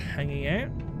robot just hanging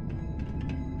out.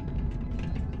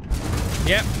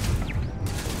 Yep.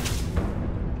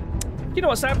 You know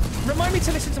what, Sam? Remind me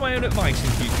to listen to my own advice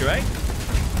in future, eh?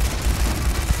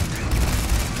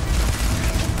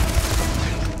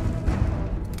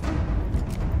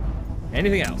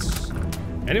 Anything else?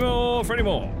 Any more for any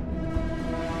more?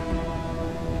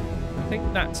 I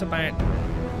think that's about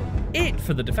it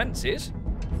for the defences.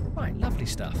 Right, lovely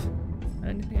stuff.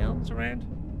 Anything else around?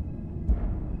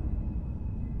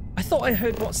 I thought I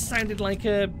heard what sounded like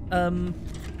a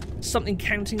something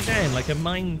counting down, like a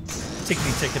mine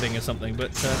ticketing or something,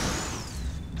 but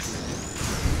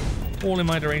all in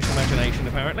my deranged imagination,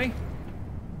 apparently.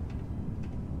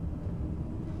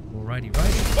 Alrighty,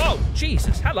 righty. Whoa,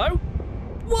 Jesus, hello!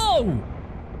 Whoa!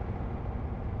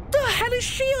 The hell is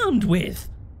she armed with?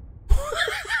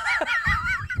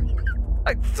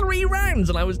 Like 3 rounds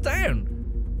and I was down.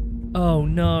 Oh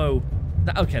no.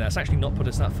 Okay, that's actually not put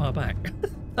us that far back.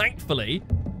 Thankfully.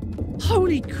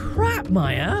 Holy crap,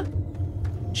 Maya.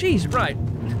 Jeez, right.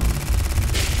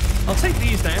 I'll take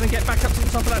these down and get back up to the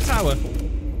top of that tower.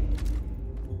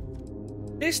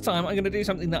 This time I'm going to do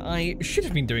something that I should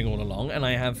have been doing all along, and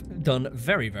I have done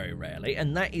very, very rarely,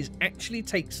 and that is actually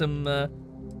take some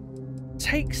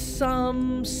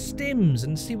stims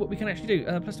and see what we can actually do.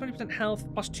 Plus 20% health,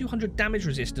 plus 200 damage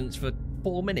resistance for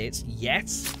 4 minutes.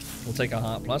 Yes. We'll take a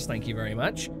heart plus, thank you very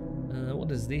much. What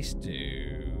does this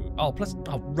do? Oh, plus...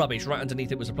 Oh, rubbish. Right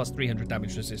underneath it was a plus 300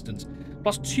 damage resistance.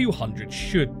 Plus 200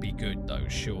 should be good, though,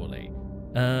 surely.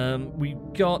 We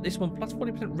got this one, plus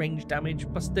 40% range damage,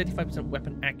 plus 35%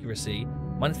 weapon accuracy,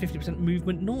 minus 50%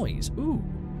 movement noise. Ooh,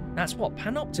 that's what?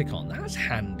 Panopticon. That's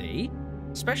handy.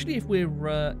 Especially if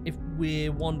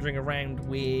we're wandering around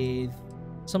with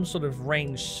some sort of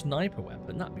ranged sniper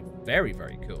weapon. That'd be very,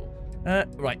 very cool.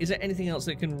 Right, is there anything else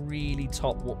that can really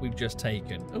top what we've just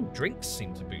taken? Oh, drinks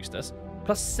seem to boost us.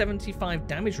 Plus 75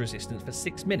 damage resistance for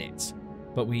 6 minutes.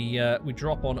 But we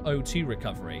drop on O2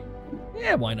 recovery.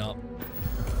 Yeah, why not?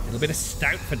 A little bit of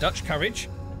stout for Dutch courage.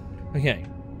 Okay,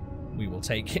 we will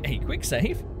take a quick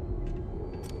save.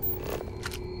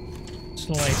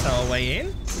 Slice our way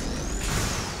in.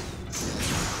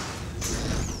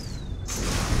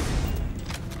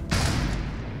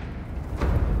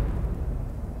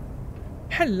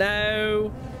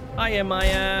 Hello. Hiya,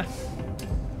 Maya.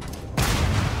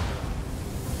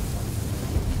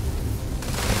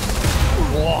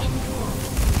 Whoa.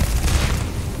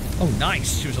 Oh,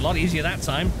 nice. She was a lot easier that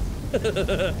time.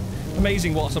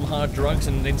 Amazing what some hard drugs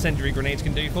and incendiary grenades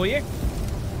can do for you.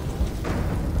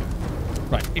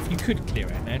 Right, if you could clear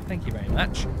out now, thank you very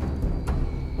much.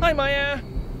 Hi, Maya.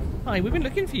 Hi, we've been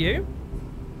looking for you.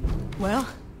 Well,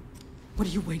 what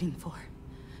are you waiting for?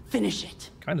 Finish it.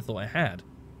 Kind of thought I had.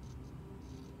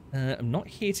 I'm not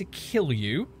here to kill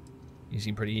you. You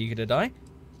seem pretty eager to die.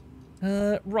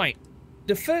 Right.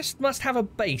 The first must have a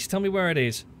base. Tell me where it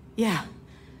is. Yeah.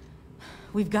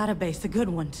 We've got a base, a good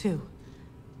one, too.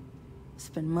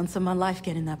 Spent months of my life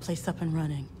getting that place up and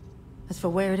running. As for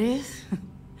where it is,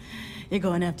 you're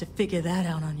going to have to figure that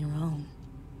out on your own.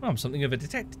 Well, I'm something of a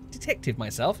detective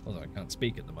myself, although I can't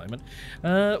speak at the moment.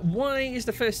 Why is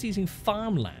the first using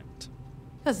farmland?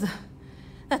 Because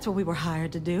that's what we were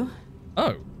hired to do.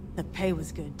 Oh. The pay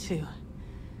was good, too.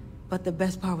 But the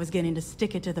best part was getting to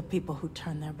stick it to the people who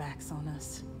turned their backs on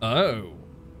us. Oh.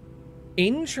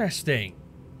 Interesting.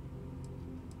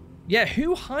 Yeah,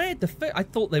 who hired the first? I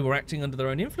thought they were acting under their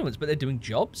own influence, but they're doing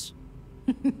jobs?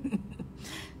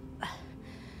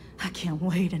 I can't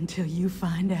wait until you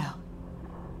find out.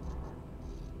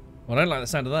 Well, I don't like the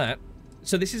sound of that.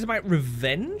 So this is about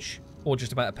revenge? Or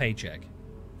just about a paycheck?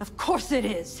 Of course it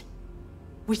is!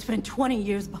 We spent 20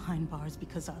 years behind bars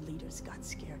because our leaders got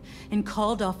scared and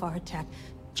called off our attack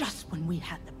just when we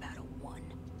had the battle won.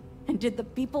 And did the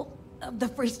people of the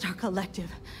Freestar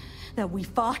Collective that we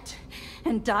fought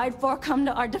and died for come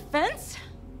to our defense?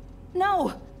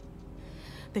 No!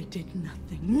 They did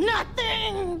nothing.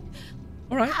 Nothing!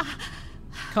 Alright.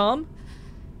 Calm.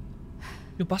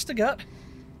 You'll bust a gut.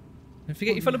 Don't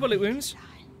forget you're full of bullet wounds.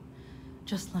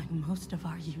 Just like most of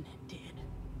our unit did.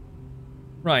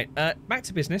 Right, back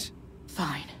to business.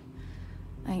 Fine.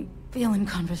 I ain't feeling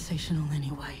conversational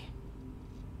anyway.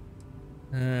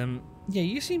 Yeah,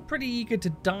 you seem pretty eager to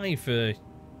die for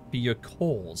your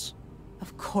cause.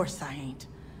 Of course I ain't.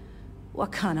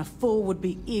 What kind of fool would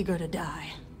be eager to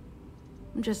die?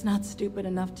 I'm just not stupid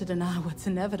enough to deny what's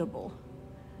inevitable.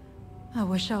 I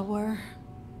wish I were.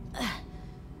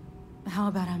 How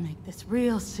about I make this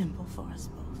real simple for us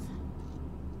both?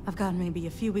 I've got maybe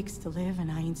a few weeks to live,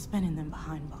 and I ain't spending them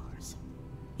behind bars.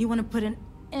 You want to put an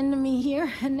end to me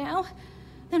here and now?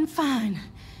 Then fine.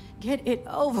 Get it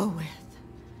over with.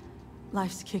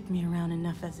 Life's kicked me around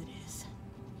enough as it is.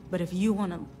 But if you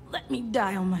want to let me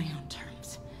die on my own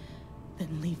terms,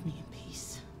 then leave me in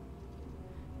peace.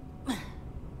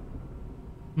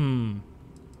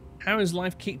 How has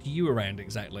life kicked you around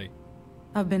exactly?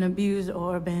 I've been abused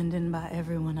or abandoned by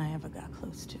everyone I ever got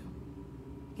close to.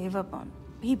 Gave up on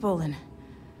people and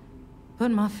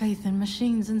put my faith in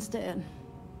machines instead.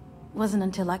 Wasn't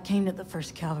until I came to the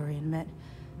 1st Cavalry and met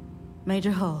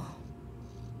Major Hull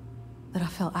that I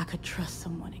felt I could trust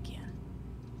someone again.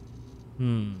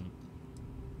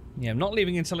 Yeah, I'm not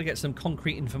leaving until I get some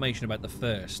concrete information about the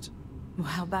 1st. Well,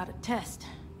 how about a test?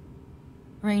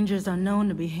 Rangers are known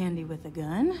to be handy with a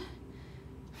gun.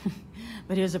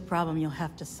 But here's a problem you'll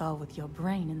have to solve with your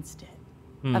brain instead.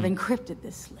 I've encrypted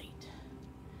this slate.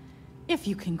 If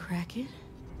you can crack it,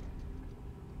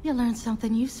 you'll learn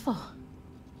something useful.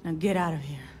 Now get out of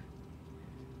here.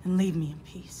 And leave me in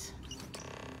peace.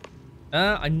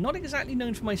 I'm not exactly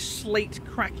known for my slate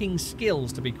cracking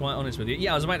skills, to be quite honest with you.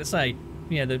 Yeah, I was about to say,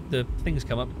 yeah, the things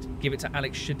come up. Give it to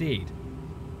Alex Shadid.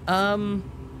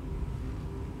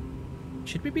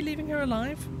 Should we be leaving her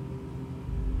alive?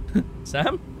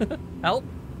 Sam? Help?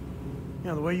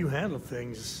 Yeah, the way you handle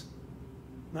things,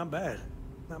 not bad.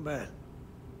 Not bad.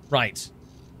 Right.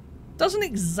 Doesn't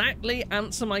exactly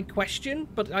answer my question,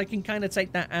 but I can kind of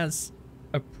take that as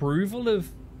approval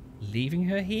of leaving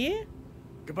her here?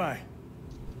 Goodbye.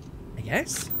 I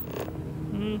guess.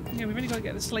 Yeah, we've only got to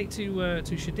get the slate to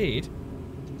Shadid.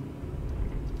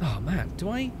 Oh man, do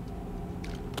I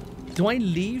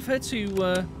leave her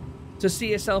to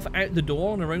see herself out the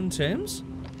door on her own terms?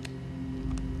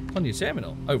 On your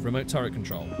terminal. Oh, remote turret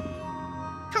control.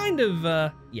 Kind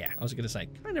of, yeah, I was going to say,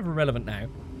 kind of irrelevant now.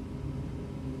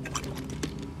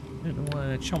 Don't know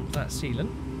why I chomped that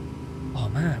sealant. Oh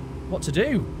man, what to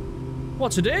do?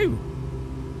 What to do?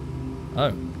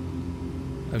 Oh.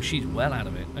 Oh, she's well out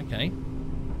of it. Okay.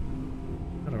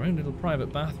 Got her own little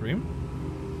private bathroom.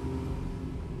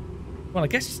 Well, I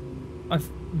guess I've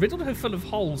riddled her full of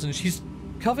holes and she's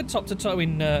covered top to toe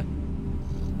in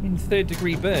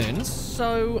 3rd-degree burns.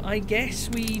 So I guess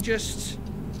we just,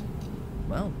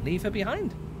 well, leave her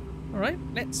behind. All right,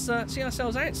 let's see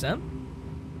ourselves out, Sam.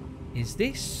 Is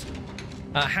this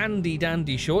a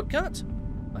handy-dandy shortcut?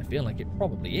 I feel like it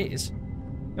probably is.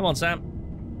 Come on, Sam.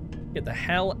 Get the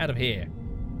hell out of here.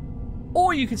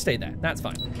 Or you can stay there. That's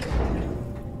fine.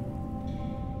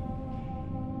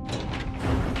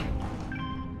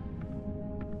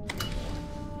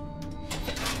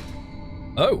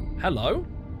 Oh, hello.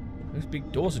 Those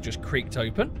big doors are just creaked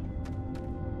open.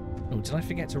 Oh, did I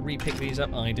forget to re-pick these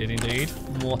up? I did indeed.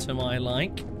 What am I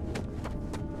like?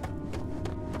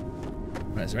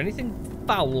 Right, is there anything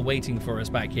foul waiting for us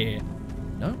back here?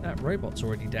 No, that robot's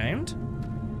already downed.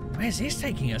 Where's this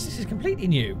taking us? This is completely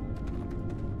new.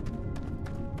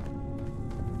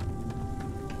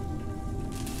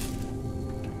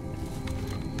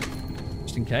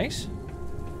 Just in case.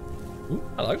 Ooh,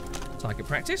 hello. Target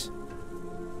practice.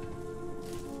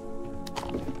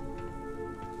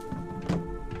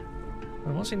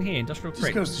 And what's in here? Industrial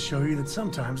crate. Just goes to show you that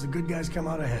sometimes the good guys come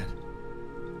out ahead.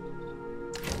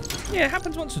 Yeah, it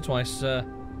happens once or twice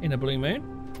in a blue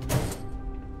moon.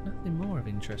 Nothing more of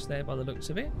interest there by the looks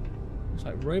of it. Looks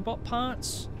like robot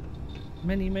parts.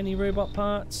 Many robot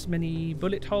parts. Many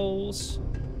bullet holes.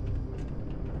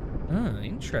 Ah,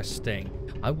 interesting.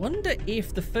 I wonder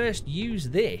if the First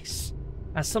used this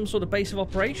as some sort of base of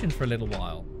operations for a little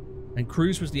while. And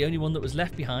Cruz was the only one that was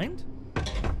left behind?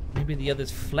 Maybe the others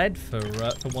fled for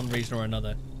one reason or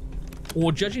another.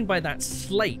 Or judging by that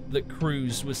slate that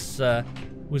Cruz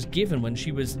was given when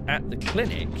she was at the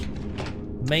clinic,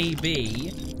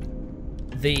 maybe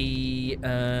the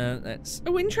that's,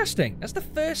 oh, interesting. That's the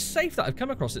first safe that I've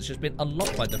come across that's just been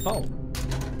unlocked by default.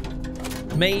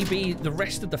 Maybe the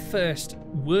rest of the First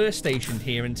were stationed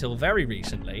here until very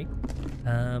recently,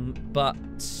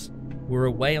 but were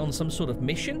away on some sort of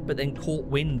mission, but then caught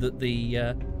wind that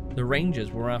the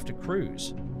Rangers were after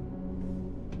Cruz.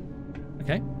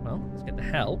 Okay, well, let's get the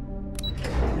hell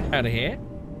out of here.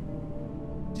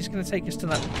 Just going to take us to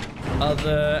that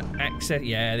other access.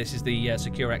 Yeah, this is the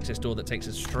secure access door that takes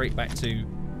us straight back to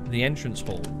the entrance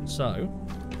hall. So,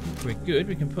 we're good.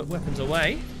 We can put weapons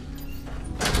away.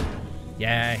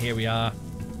 Yeah, here we are.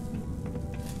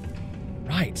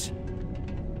 Right.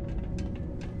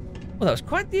 Well, that was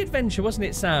quite the adventure, wasn't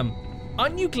it, Sam?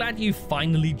 Aren't you glad you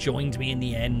finally joined me in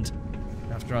the end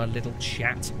after our little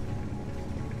chat?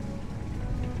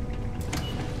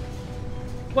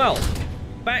 Well,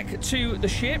 back to the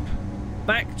ship,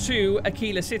 back to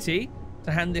Aquila City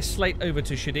to hand this slate over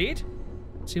to Shadid.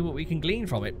 See what we can glean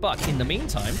from it. But in the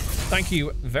meantime, thank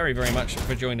you very much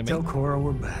for joining me. Tell Cora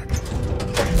we're back.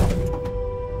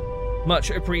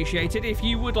 Much appreciated. If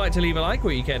you would like to leave a like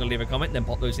or you care to leave a comment, then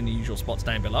pop those in the usual spots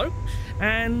down below.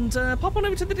 And pop on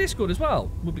over to the Discord as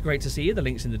well. Would be great to see you. The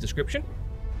link's in the description.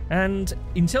 And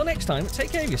until next time,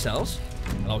 take care of yourselves,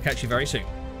 and I'll catch you very soon.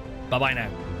 Bye-bye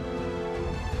now.